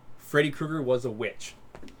story. Freddy Krueger was a witch.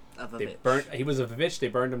 of a They bitch. burnt. He was a witch. They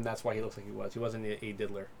burned him. That's why he looks like he was. He wasn't a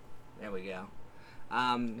diddler. There we go.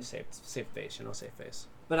 Safe face. Safe face.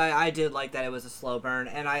 But I did like that it was a slow burn,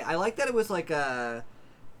 and I like that it was like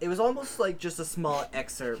it was almost like just a small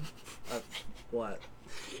excerpt of what?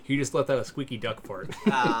 He just let out a squeaky duck fart.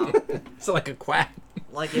 It's like a quack.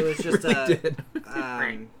 Like it was just Really did.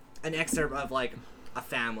 an excerpt of like a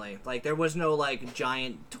family. Like there was no like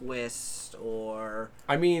giant twist or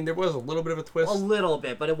I mean, there was a little bit of a twist. a little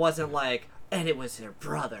bit, but it wasn't like and it was their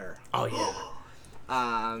brother. Oh yeah.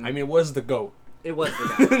 I I mean, it was the goat. It was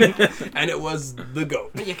the goat. And it was the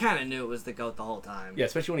goat. But you kind of knew it was the goat the whole time. Yeah,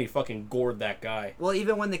 especially when he fucking gored that guy. Well,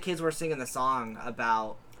 even when the kids were singing the song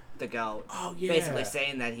about the goat. Oh, yeah. Basically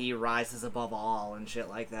saying that he rises above all and shit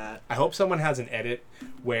like that. I hope someone has an edit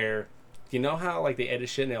where, you know how like they edit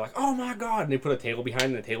shit and they're like, oh my god, and they put a table behind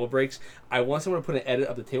and the table breaks. I want someone to put an edit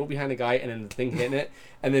of the table behind the guy and then the thing hitting it,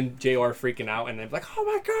 and then JR freaking out and they're like, oh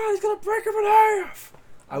my god, he's gonna break him in half.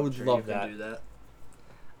 I would Sure love you can that. do that.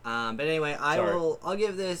 But anyway, I'll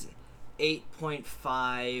give this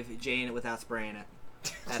 8.5 Jane without spraying it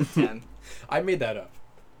out of 10. I made that up.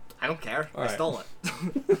 I don't care. All I right. stole it.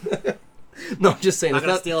 No, I'm just saying. I'm It's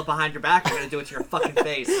gonna not, steal it behind your back. I'm gonna do it to your fucking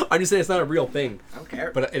face. I'm just saying it's not a real thing, I don't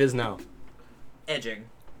care. but it is now. Edging.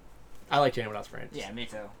 I like Jane without spraying. Yeah, me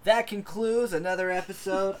too. That concludes another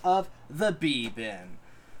episode of The B-Bin.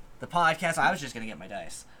 The podcast, I was just going to get my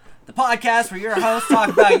dice. The podcast where your hosts talk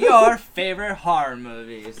about your favorite horror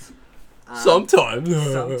movies. Sometimes.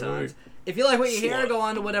 Sometimes. If you like what you hear, go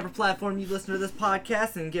on to whatever platform you listen to this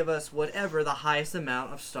podcast and give us whatever the highest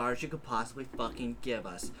amount of stars you could possibly fucking give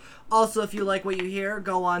us. Also, if you like what you hear,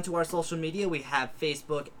 go on to our social media. We have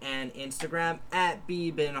Facebook and Instagram at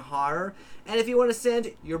 @BBinHorror. And if you want to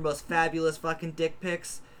send your most fabulous fucking dick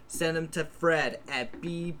pics, send them to Fred at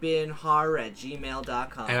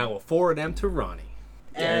bbinhorror@gmail.com. And I will forward them to Ronnie.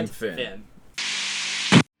 And Finn. Finn.